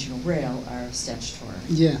and Regional Rail are statutory.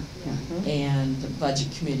 Yeah. Mhm. And the budget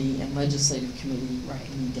committee and legislative committee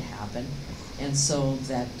Right. need to happen. And so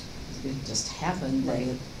that, it just happened that Right.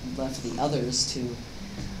 it left the others to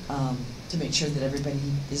make sure that everybody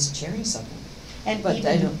is chairing something. And But I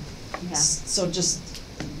even- don't, Yeah. so just,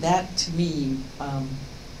 that to me,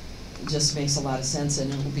 just makes a lot of sense,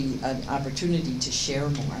 and it will be an opportunity to share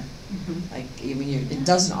more. Mhm. Like, I mean, it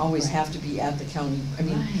doesn't always Right. have to be at the county, I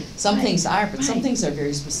mean, Right, some right, things are, but some right. things are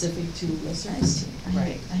very specific to a service team.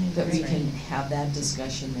 Right. That we Right. can have that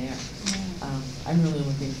discussion there. I'm really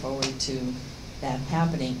looking forward to that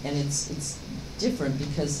happening, and it's different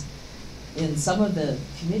because in some of the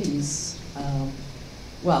committees,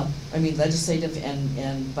 well, I mean, legislative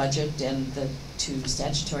and budget and the two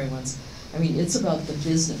statutory ones, I mean, it's about the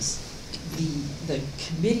business. The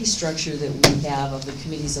committee structure that we have of the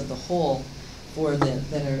committees of the whole for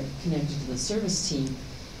that are connected to the service team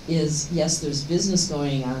is, yes, there's business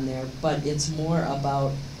going on there, but it's more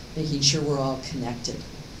about making sure we're all connected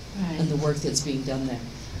and the work that's being done there.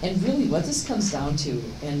 And really what this comes down to,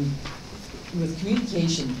 and with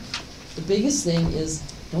communication, the biggest thing is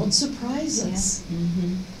don't surprise us.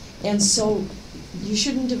 And so you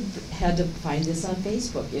shouldn't have had to find this on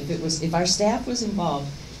Facebook. If our staff was involved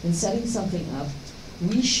in setting something up,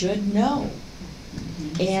 we should know.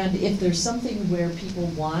 And if there's something where people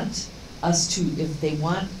want us to, if they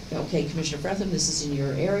want, okay, Commissioner Fretham, this is in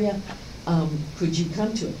your area, could you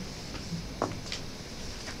come to it?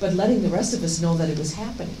 But letting the rest of us know that it was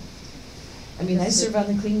happening. I mean, I serve on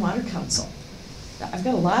the Clean Water Council. I've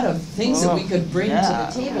got a lot of things that we could bring to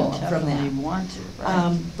the table from that. Definitely want to,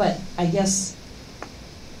 right. But I guess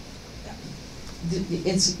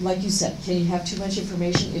it's, like you said, can you have too much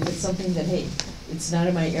information? If it's something that, hey, it's not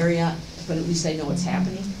in my area, but at least I know what's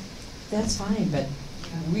happening, that's fine, but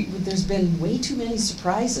there's been way too many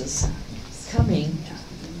surprises coming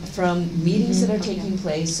from meetings that are taking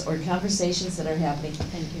place or conversations that are happening,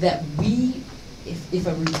 that if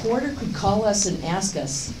a reporter could call us and ask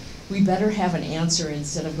us, we better have an answer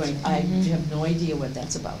instead of going, I have no idea what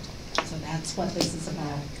that's about. So that's what this is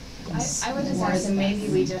about. I would just ask, and maybe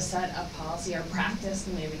we just set a policy or practice,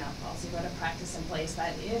 maybe not policy, but a practice in place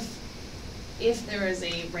that if there is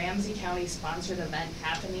a Ramsey County sponsored event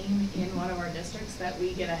happening in one of our districts, that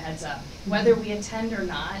we get a heads up. Whether we attend or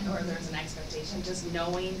not, or there's an expectation, just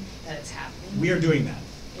knowing that it's happening. We are doing that.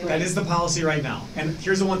 That is the policy right now. And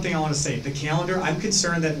here's the one thing I want to say, the calendar, I'm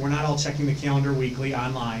concerned that we're not all checking the calendar weekly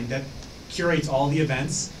online, that curates all the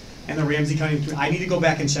events, and the Ramsey County, I need to go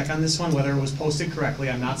back and check on this one, whether it was posted correctly.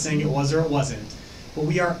 I'm not saying it was or it wasn't. But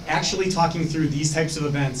we are actually talking through these types of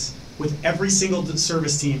events with every single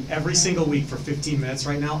service team, every single week for 15 minutes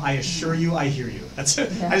right now. I assure you, I hear you. That's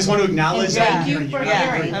I just want to acknowledge that I'm hearing you. And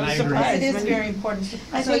I agree, and I agree. It is very important.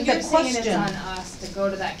 I So think the you're saying it's question, on us to go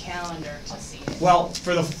to that calendar to see it? Well,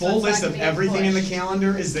 for the full it's not list gonna of be a everything in the push.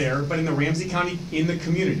 calendar is there, but in the Ramsey County, in the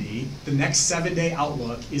community, the next 7-day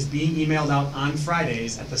outlook is being emailed out on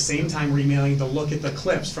Fridays. At the same time, we're emailing to look at the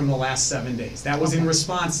clips from the last 7 days. That was in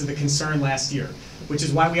response to the concern last year, which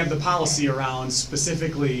is why we have the policy around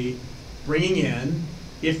specifically bringing in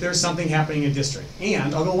if there's something happening in district.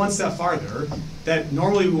 And I'll go one step farther, that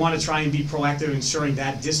normally we want to try and be proactive in ensuring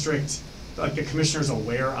that district, like the commissioner's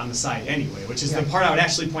aware on the side anyway, which is the part I would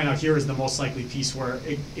actually point out here is the most likely piece where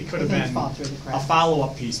it could have Things been fall through the a cracks.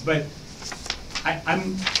 follow-up piece. But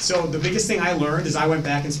so the biggest thing I learned as I went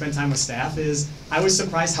back and spent time with staff is I was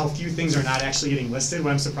surprised how few things are not actually getting listed.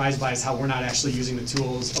 What I'm surprised by is how we're not actually using the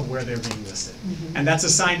tools of where they're being listed. And that's a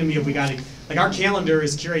sign to me of we got to, like our calendar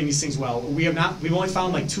is curating these things well. We've only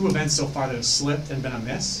found like 2 events so far that have slipped and been a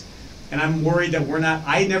miss. And I'm worried that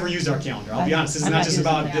I never used our calendar, I'll be honest. This is I'm not not just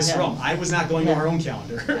using about that, this yeah. room. I was not going to Yeah. our own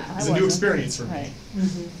calendar. I It was a wasn't. new experience for me. Right.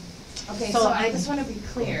 Okay, So so I- I just want to be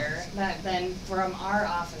clear that then from our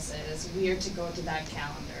offices, we are to go to that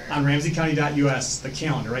calendar. On RamseyCounty.us, the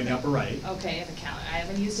calendar, right in the upper right. Okay, the calendar, I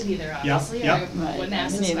haven't used it either, Yep, obviously, yep. I Right, wouldn't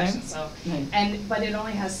ask me this neither. question, so. Right. But it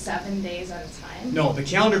only has 7 days at a time? No, the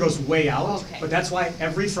calendar goes way out, Okay. but that's why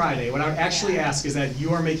every Friday, what I would actually Yeah. ask is that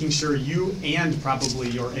you are making sure you and probably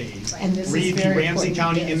your aides Right. and this is read the very Ramsey important,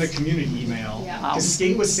 County in the yes. community email. Yeah. Because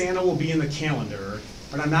Skate with Santa will be in the calendar,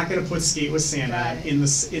 but I'm not gonna put Skate with Santa Got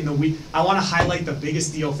it. in the week. I wanna highlight the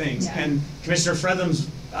biggest deal things. Yeah. And Commissioner Fretham's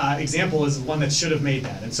example is one that should have made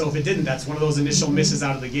that. And so if it didn't, that's one of those initial misses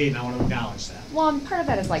out of the gate, and I wanna acknowledge that. Well, and part of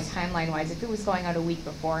that is like timeline-wise, if it was going out a week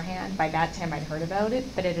beforehand, by that time I'd heard about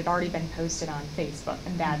it, but it had already been posted on Facebook,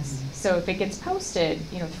 and that's, so if it gets posted,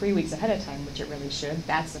 3 weeks ahead of time, which it really should,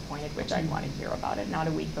 that's the point at which I'd want to hear about it, not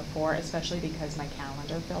a week before, especially because my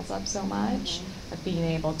calendar fills up so much, of being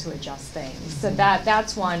able to adjust things. So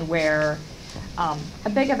that's one where, a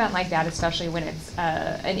big event like that, especially when it's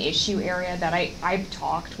an issue area that I've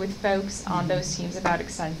talked with folks on those teams about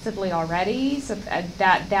extensively already, so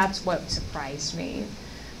that's what surprised me.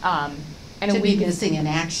 And To a be week missing in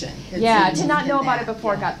action. It's yeah, in- to not in know about it that,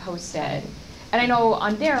 before it yeah. got posted. And I know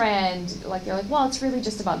on their end, like, they're like, well, it's really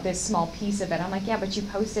just about this small piece of it. I'm like, yeah, but you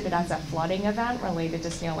posted it as a flooding event related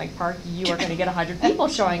to Snail Lake Park. You are gonna get 100 people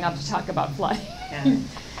showing up to talk about flooding. Yeah.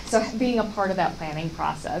 So being a part of that planning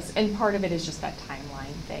process, and part of it is just that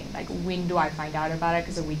timeline thing. Like, when do I find out about it?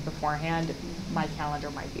 Because a week beforehand, my calendar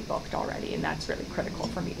might be booked already, and that's really critical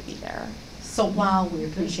for me to be there. So while we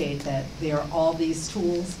appreciate that there are all these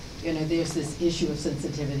tools, there's this issue of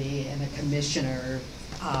sensitivity in a commissioner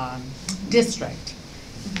district,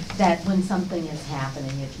 that when something is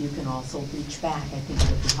happening, if you can also reach back, I think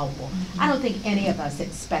would be helpful. I don't think any of us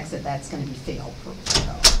expects that that's gonna be fail-proof,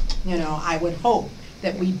 though. I would hope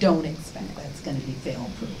that we don't expect that's gonna be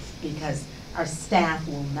fail-proof, because our staff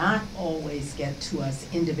will not always get to us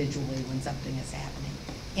individually when something is happening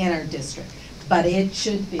in our district. But it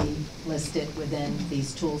should be listed within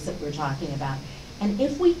these tools that we're talking about. And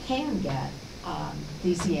if we can get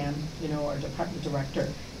DCM, or department director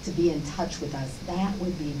to be in touch with us, that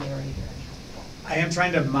would be very, very helpful.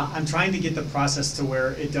 I'm trying to get the process to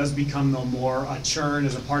where it does become no more a churn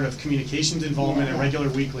as a part of communications involvement and Yeah. regular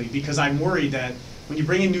weekly, because I'm worried that when you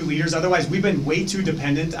bring in new leaders, otherwise we've been way too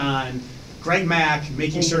dependent on Greg Mack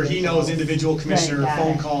making sure he knows individual commissioner, Right, got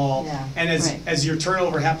phone it. call. Yeah. And Right. as your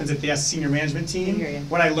turnover happens at the senior management I team, hear you.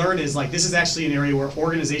 what I learned is like, this is actually an area where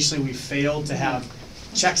organizationally we failed to have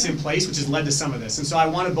checks in place, which has led to some of this. And so I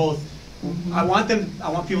want to both, I want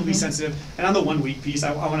people to be sensitive, and on the 1 week piece,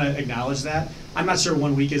 I want to acknowledge that. I'm not sure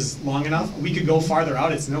 1 week is long enough. We could go farther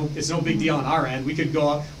out, it's no big deal on our end. We could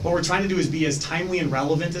go, what we're trying to do is be as timely and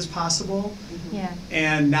relevant as possible, Yeah.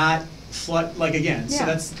 and not flood, like again, so Yeah.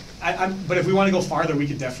 that's, but if we want to go farther, we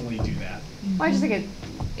could definitely do that. Well, I just think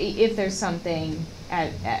if there's something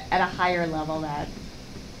at a higher level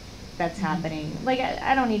that's happening, like,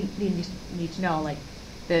 I don't need to know, like,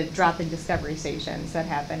 the drop-in discovery stations that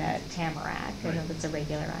happen at Tamarack. I know Right. that's a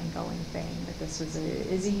regular ongoing thing, but this is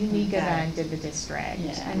a unique Got it. event in the district.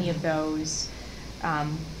 Yeah. Any of those,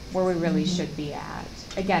 where we really should be at.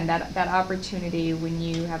 Again, that opportunity, when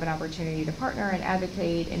you have an opportunity to partner and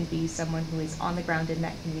advocate and be someone who is on the ground in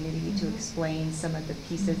that community to explain some of the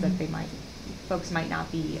pieces that folks might not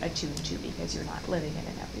be attuned to because you're not living in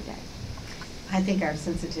it every day. I think our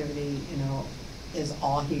sensitivity, is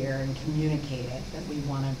all here and communicate it, that we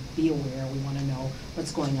want to be aware, we want to know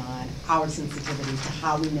what's going on. Our sensitivity to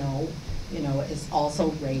how we know, is also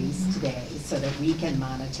raised today so that we can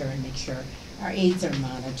monitor and make sure our aides are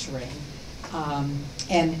monitoring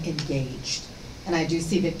and engaged. And I do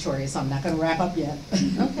see Victoria, so I'm not going to wrap up yet.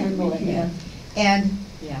 Okay. Go ahead. And,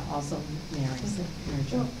 also Mary. Mary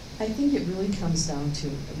Jo. Well, I think it really comes down to,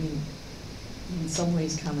 in some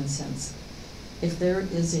ways, common sense. If there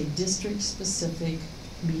is a district-specific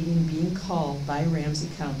meeting being called by Ramsey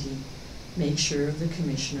County, make sure the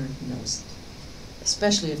commissioner knows it,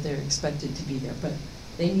 especially if they're expected to be there, but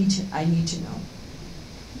I need to know.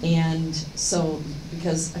 And so,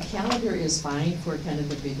 because a calendar is fine for kind of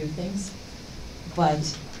the bigger things, but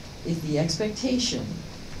if the expectation,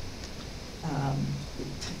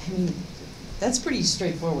 that's pretty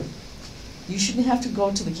straightforward. You shouldn't have to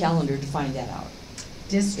go to the calendar to find that out.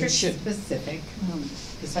 District should. specific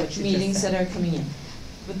is what you Meetings just said. that are coming in.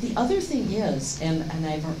 But the other thing is, and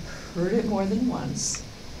I've heard it more than once,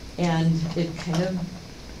 and it kind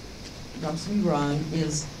of rubs me wrong,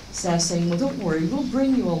 is staff saying, well, don't worry, we'll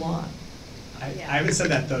bring you along. I haven't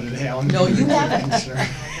said that though today. No, you haven't. Sure.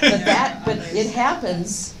 But it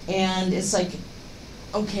happens, and it's like,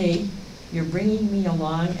 okay, you're bringing me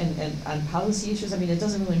along, and on policy issues, it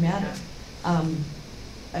doesn't really matter.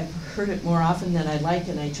 I've heard it more often than I like,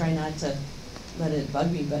 and I try not to let it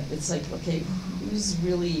bug me, but it's like, okay, who's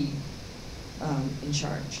really in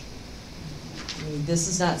charge? This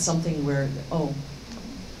is not something where,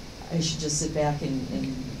 I should just sit back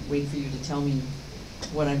and wait for you to tell me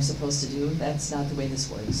what I'm supposed to do. That's not the way this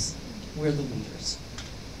works. We're the leaders.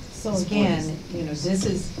 So again, this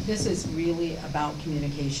is really about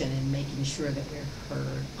communication and making sure that we're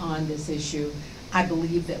heard on this issue. I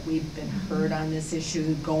believe that we've been heard on this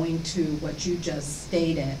issue, going to what you just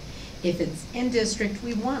stated. If it's in district,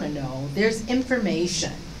 we want to know. There's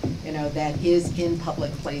information, that is in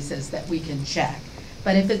public places that we can check.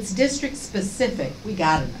 But if it's district specific, we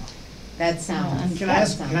gotta know. That sounds. Can I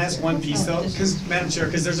ask one piece though? Because Madam Chair,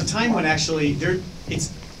 there's a time when actually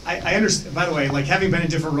I understand, by the way, like having been in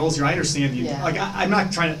different roles here, I understand you. Yeah. Like I'm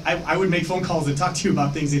not trying to, I would make phone calls and talk to you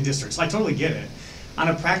about things in districts. So I totally get it. On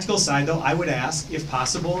a practical side though, I would ask, if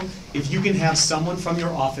possible, if you can have someone from your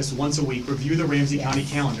office once a week review the Ramsey County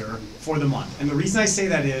calendar for the month. And the reason I say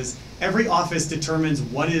that is, every office determines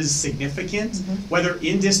what is significant, whether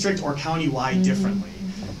in district or countywide differently.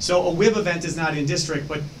 So a WIB event is not in district,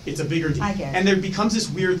 but it's a bigger deal. I get it. And there becomes this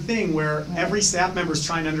weird thing where every staff member is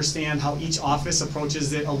trying to understand how each office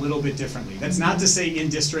approaches it a little bit differently. That's not to say in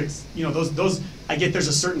districts, those I get there's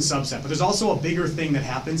a certain subset, but there's also a bigger thing that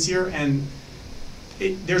happens here, and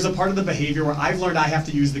there's a part of the behavior where I've learned I have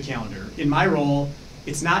to use the calendar. In my role,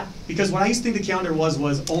 it's not, because what I used to think the calendar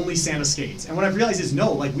was only Santa Skates. And what I've realized is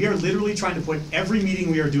no, we are literally trying to put every meeting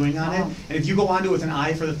we are doing on it. And if you go onto it with an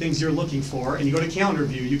eye for the things you're looking for, and you go to calendar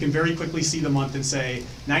view, you can very quickly see the month and say,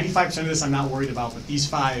 95% of this I'm not worried about, but these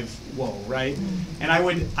 5, whoa, right? And I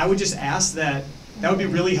would just ask that would be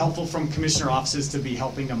really helpful from commissioner offices to be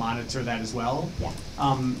helping to monitor that as well. Yeah.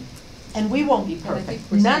 And we won't be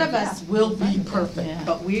perfect. None of us will be perfect,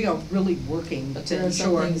 but we are really working But to there are some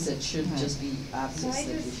ensure things that should just be obvious that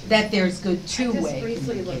we should. that there's good I two-way just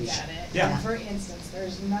briefly looked communication. at it. Yeah. And for instance,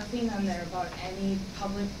 there's nothing on there about any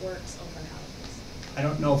public works open houses. I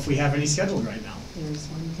don't know if we have any scheduled right now. There's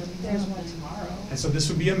one coming up. There's one tomorrow. And so this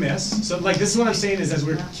would be a miss. So this is what I'm saying is as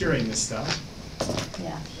we're curating this stuff.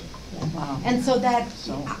 Yeah. Wow. And so that,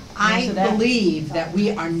 So, I answer that. believe that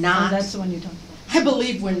we are Oh, not, that's the one you're talking I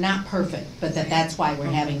believe we're not perfect, but that's why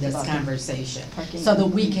we're having this conversation. Parking. So that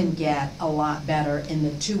we can get a lot better in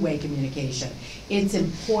the two-way communication. It's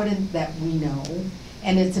important that we know,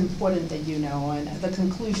 and it's important that you know, and the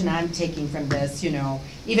conclusion I'm taking from this,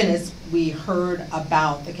 even as we heard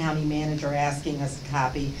about the county manager asking us to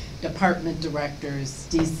copy department directors,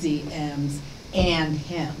 DCMs, and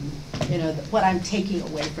him, what I'm taking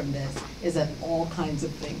away from this is that all kinds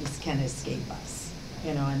of things can escape us.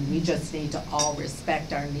 And we just need to all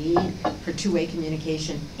respect our need for two-way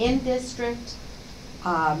communication in district,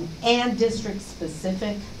 and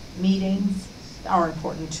district-specific meetings are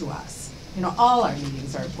important to us. All our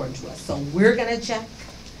meetings are important to us. So we're gonna check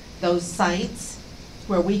those sites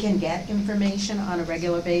where we can get information on a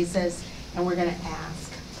regular basis, and we're gonna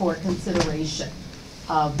ask for consideration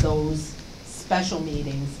of those special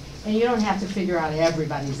meetings. And you don't have to figure out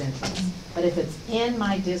everybody's interest, but if it's in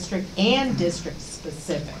my district and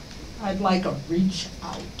district-specific, I'd like a reach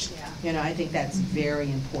out. Yeah. I think that's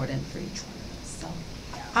very important for each one of us, so.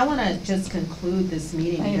 I want to just conclude this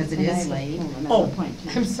meeting because it is late. another point.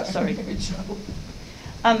 I'm sorry. Sorry.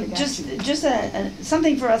 Just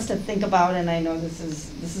something for us to think about, and I know this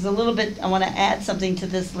is a little bit, I wanna add something to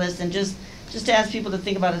this list, and just to ask people to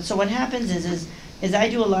think about it. So what happens is I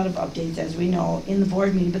do a lot of updates, as we know, in the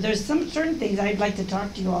board meeting, but there's some certain things I'd like to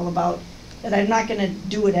talk to you all about that I'm not gonna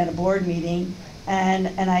do it at a board meeting, and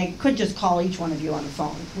I could just call each one of you on the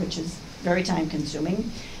phone, which is very time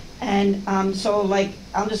consuming. And so like,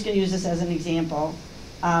 I'm just gonna use this as an example,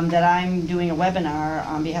 that I'm doing a webinar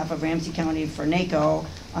on behalf of Ramsey County for NACO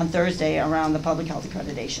on Thursday around the public health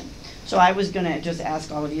accreditation. So I was gonna just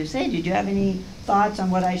ask all of you, did you have any thoughts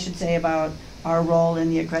on what I should say about our role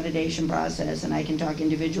in the accreditation process? And I can talk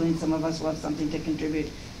individually, and some of us will have something to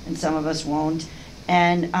contribute, and some of us won't.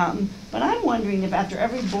 And, but I'm wondering if after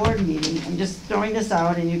every board meeting, I'm just throwing this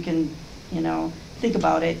out, and you can, think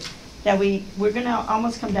about it, that we're gonna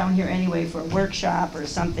almost come down here anyway for a workshop or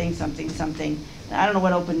something. I don't know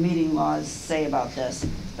what open meeting laws say about this,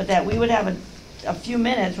 but that we would have a few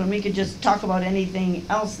minutes when we could just talk about anything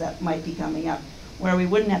else that might be coming up, where we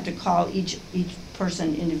wouldn't have to call each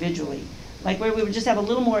person individually. Like where we would just have a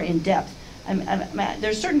little more in-depth.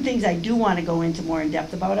 There's certain things I do want to go into more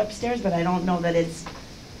in-depth about upstairs, but I don't know that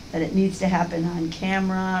it needs to happen on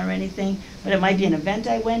camera or anything. But it might be an event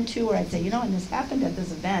I went to where I'd say, and this happened at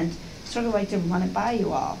this event, sort of like to run it by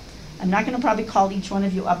you all. I'm not gonna probably call each one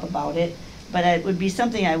of you up about it, but it would be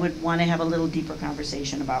something I would wanna have a little deeper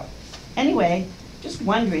conversation about. Anyway, just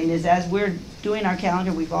wondering is as we're doing our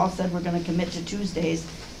calendar, we've all said we're gonna commit to Tuesdays.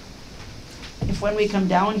 If when we come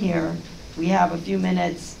down here, we have a few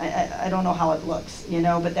minutes, I don't know how it looks,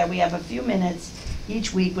 but that we have a few minutes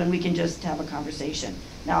each week when we can just have a conversation.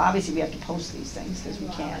 Now, obviously, we have to post these things because we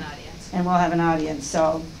can. And we'll have an audience,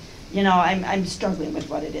 so, I'm struggling with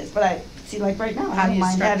what it is. But I, see, like right now, I don't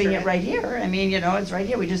mind having it right here. I mean, it's right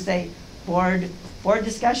here. We just say board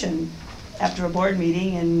discussion after a board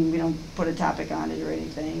meeting, and we don't put a topic on it or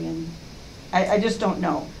anything. And I just don't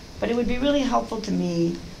know. But it would be really helpful to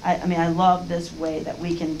me. I love this way that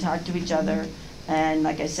we can talk to each other. And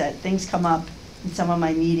like I said, things come up in some of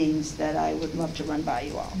my meetings that I would love to run by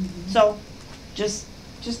you all. Mm-hmm. So just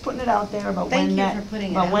putting it out there about when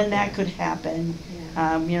that could happen.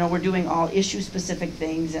 Yeah. We're doing all issue-specific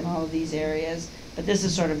things in all of these areas, but this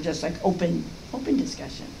is sort of just like open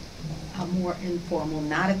discussion. A more informal,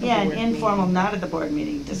 not at the board meeting. Yeah, an informal, not at the board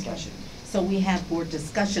meeting discussion. So we have board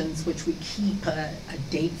discussions, which we keep a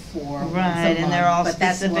date for once a Right, and month, they're all but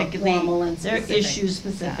that's more specifically, formal and they're specific.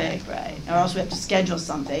 issue-specific, right. Or else we have to schedule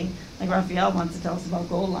something. Like Raphael wants to tell us about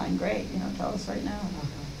Goal Line, great, tell us right now.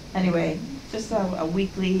 Anyway, just a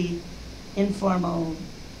weekly, informal,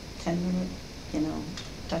 10-minute,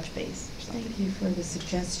 touch base or something. Thank you for the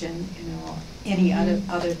suggestion, any other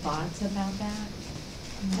thoughts about that?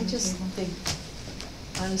 I just think,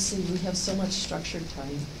 honestly, we have so much structured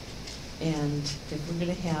time, and if we're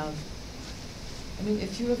gonna have,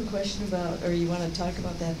 if you have a question about, or you wanna talk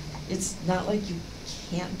about that, it's not like you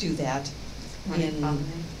can't do that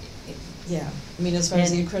yeah, as far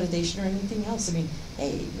as the accreditation or anything else,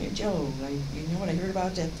 hey, Mary Jo, you know what I heard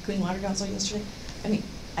about at the Clean Water Council yesterday?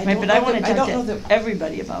 I don't But I want to know talk that to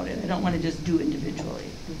everybody about it. I don't want to just do individually.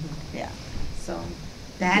 Yeah. So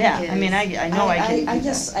that is. I know I can do I that.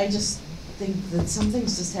 guess, I just think that some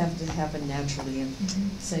things just have to happen naturally, and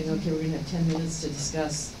saying, okay, we're gonna have 10 minutes to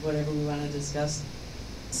discuss whatever we wanna discuss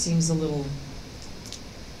seems a little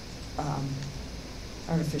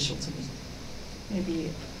artificial to me.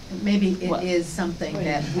 Maybe it Well- is something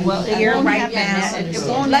that we Well, it hear won't right happen now. nat- it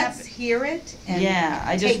won't Let's hear it and Yeah,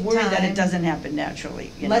 I just take worry that time. it doesn't happen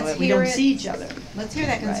naturally. Let's We hear don't it. see each other. Let's hear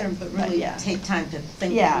that concern, Right, but right, really yeah. take time to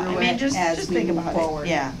think Yeah, through it just as we think move about forward. it.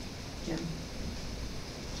 Yeah. Jim?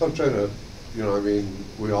 So I'm trying to,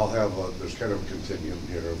 we all have there's kind of a continuum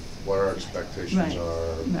here of what our expectations Right,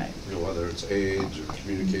 are. right. Whether it's age or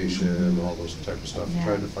communication, all those type of stuff. Yeah.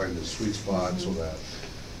 Trying to find the sweet spot so that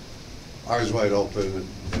eyes wide open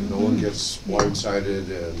and no one gets blindsided,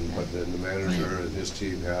 but then the manager and his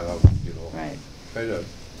team have, Right. kind of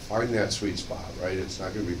find that sweet spot, right? It's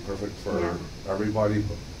not gonna be perfect for Yeah. everybody,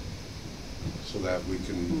 but so that we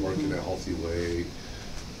can work in a healthy way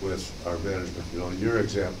with our management. Your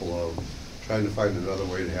example of trying to find another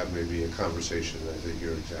way to have maybe a conversation, I think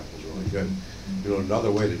your example is really good.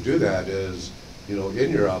 Another way to do that is, in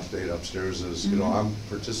your update upstairs is, I'm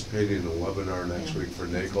participating in a webinar next week for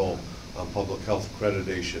NACO on public health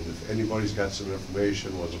accreditation. If anybody's got some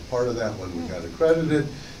information, was a part of that when we got accredited,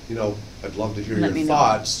 I'd love to hear Let me your know.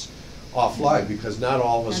 thoughts offline, because not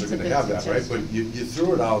all of us That's are a gonna good have that, right? But suggestion. you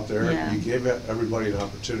threw it out there, Yeah. you gave everybody an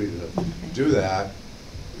opportunity to do that.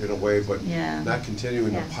 in a way, but Yeah. not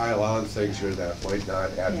continuing to Yeah. pile on things here that might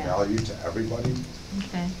not add Yeah. value to everybody.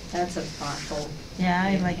 Okay. That's a thoughtful. Yeah,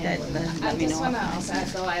 I like that. I Let me just know. want to also add,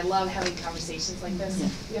 though, I love having conversations like this. Yeah.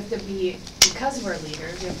 We have to be, because we're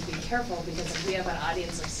leaders, we have to be careful, because if we have an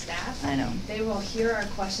audience of staff, I know. they will hear our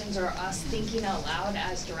questions or us thinking out loud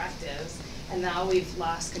as directives, and now we've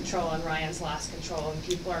lost control, and Ryan's lost control, and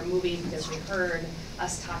people are moving because we heard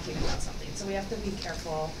us talking about something. So we have to be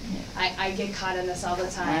careful. I get caught in this all the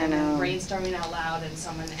time, know. and brainstorming out loud, and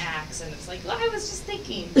someone acts, and it's like, well, I was just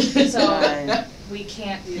thinking. So Right. we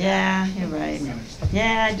can't do that. Yeah, you're right.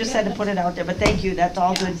 Yeah, I just had to put it out there, but thank you, that's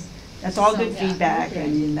all good, that's all good So, yeah. feedback,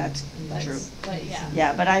 and that's true. But yeah.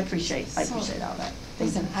 Yeah, but I appreciate all that.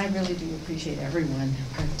 Thank you. Listen, I really do appreciate everyone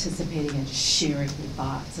participating and sharing your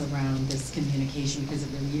thoughts around this communication, because it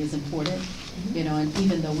really is important. You know, and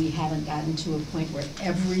even though we haven't gotten to a point where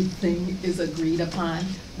everything is agreed upon,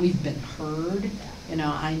 we've been heard. You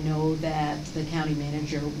know, I know that the county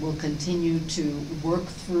manager will continue to work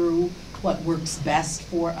through what works best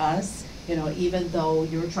for us. You know, even though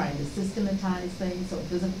you're trying to systematize things, so it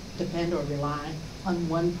doesn't depend or rely on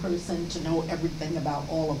one person to know everything about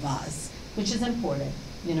all of us, which is important.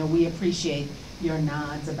 You know, we appreciate your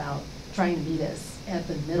nods about trying to meet us at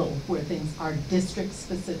the middle where things are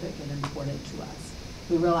district-specific and important to us.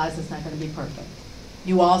 We realize it's not gonna be perfect.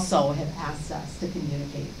 You also have asked us to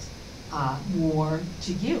communicate more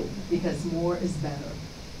to you, because more is better.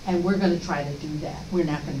 And we're gonna try to do that. We're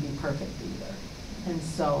not gonna be perfect either. And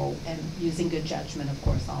so, and using good judgment, of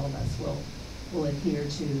course, all of us will adhere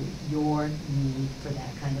to your need for that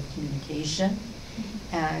kind of communication.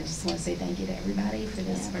 And I just want to say thank you to everybody for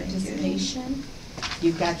this Yeah, thank you. participation.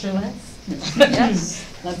 You've got your list? Yes.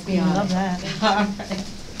 Let's be I honest. love that. All right.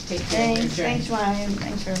 Take care. Thanks, thanks Ryan,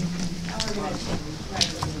 thanks for everything.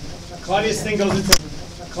 Claudia's thing goes into,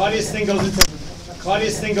 Claudia's thing goes into,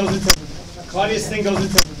 Claudia's thing goes into, Claudia's thing goes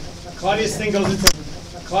into, Claudia's thing goes into,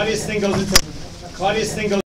 Claudia's thing goes into, Claudia's thing goes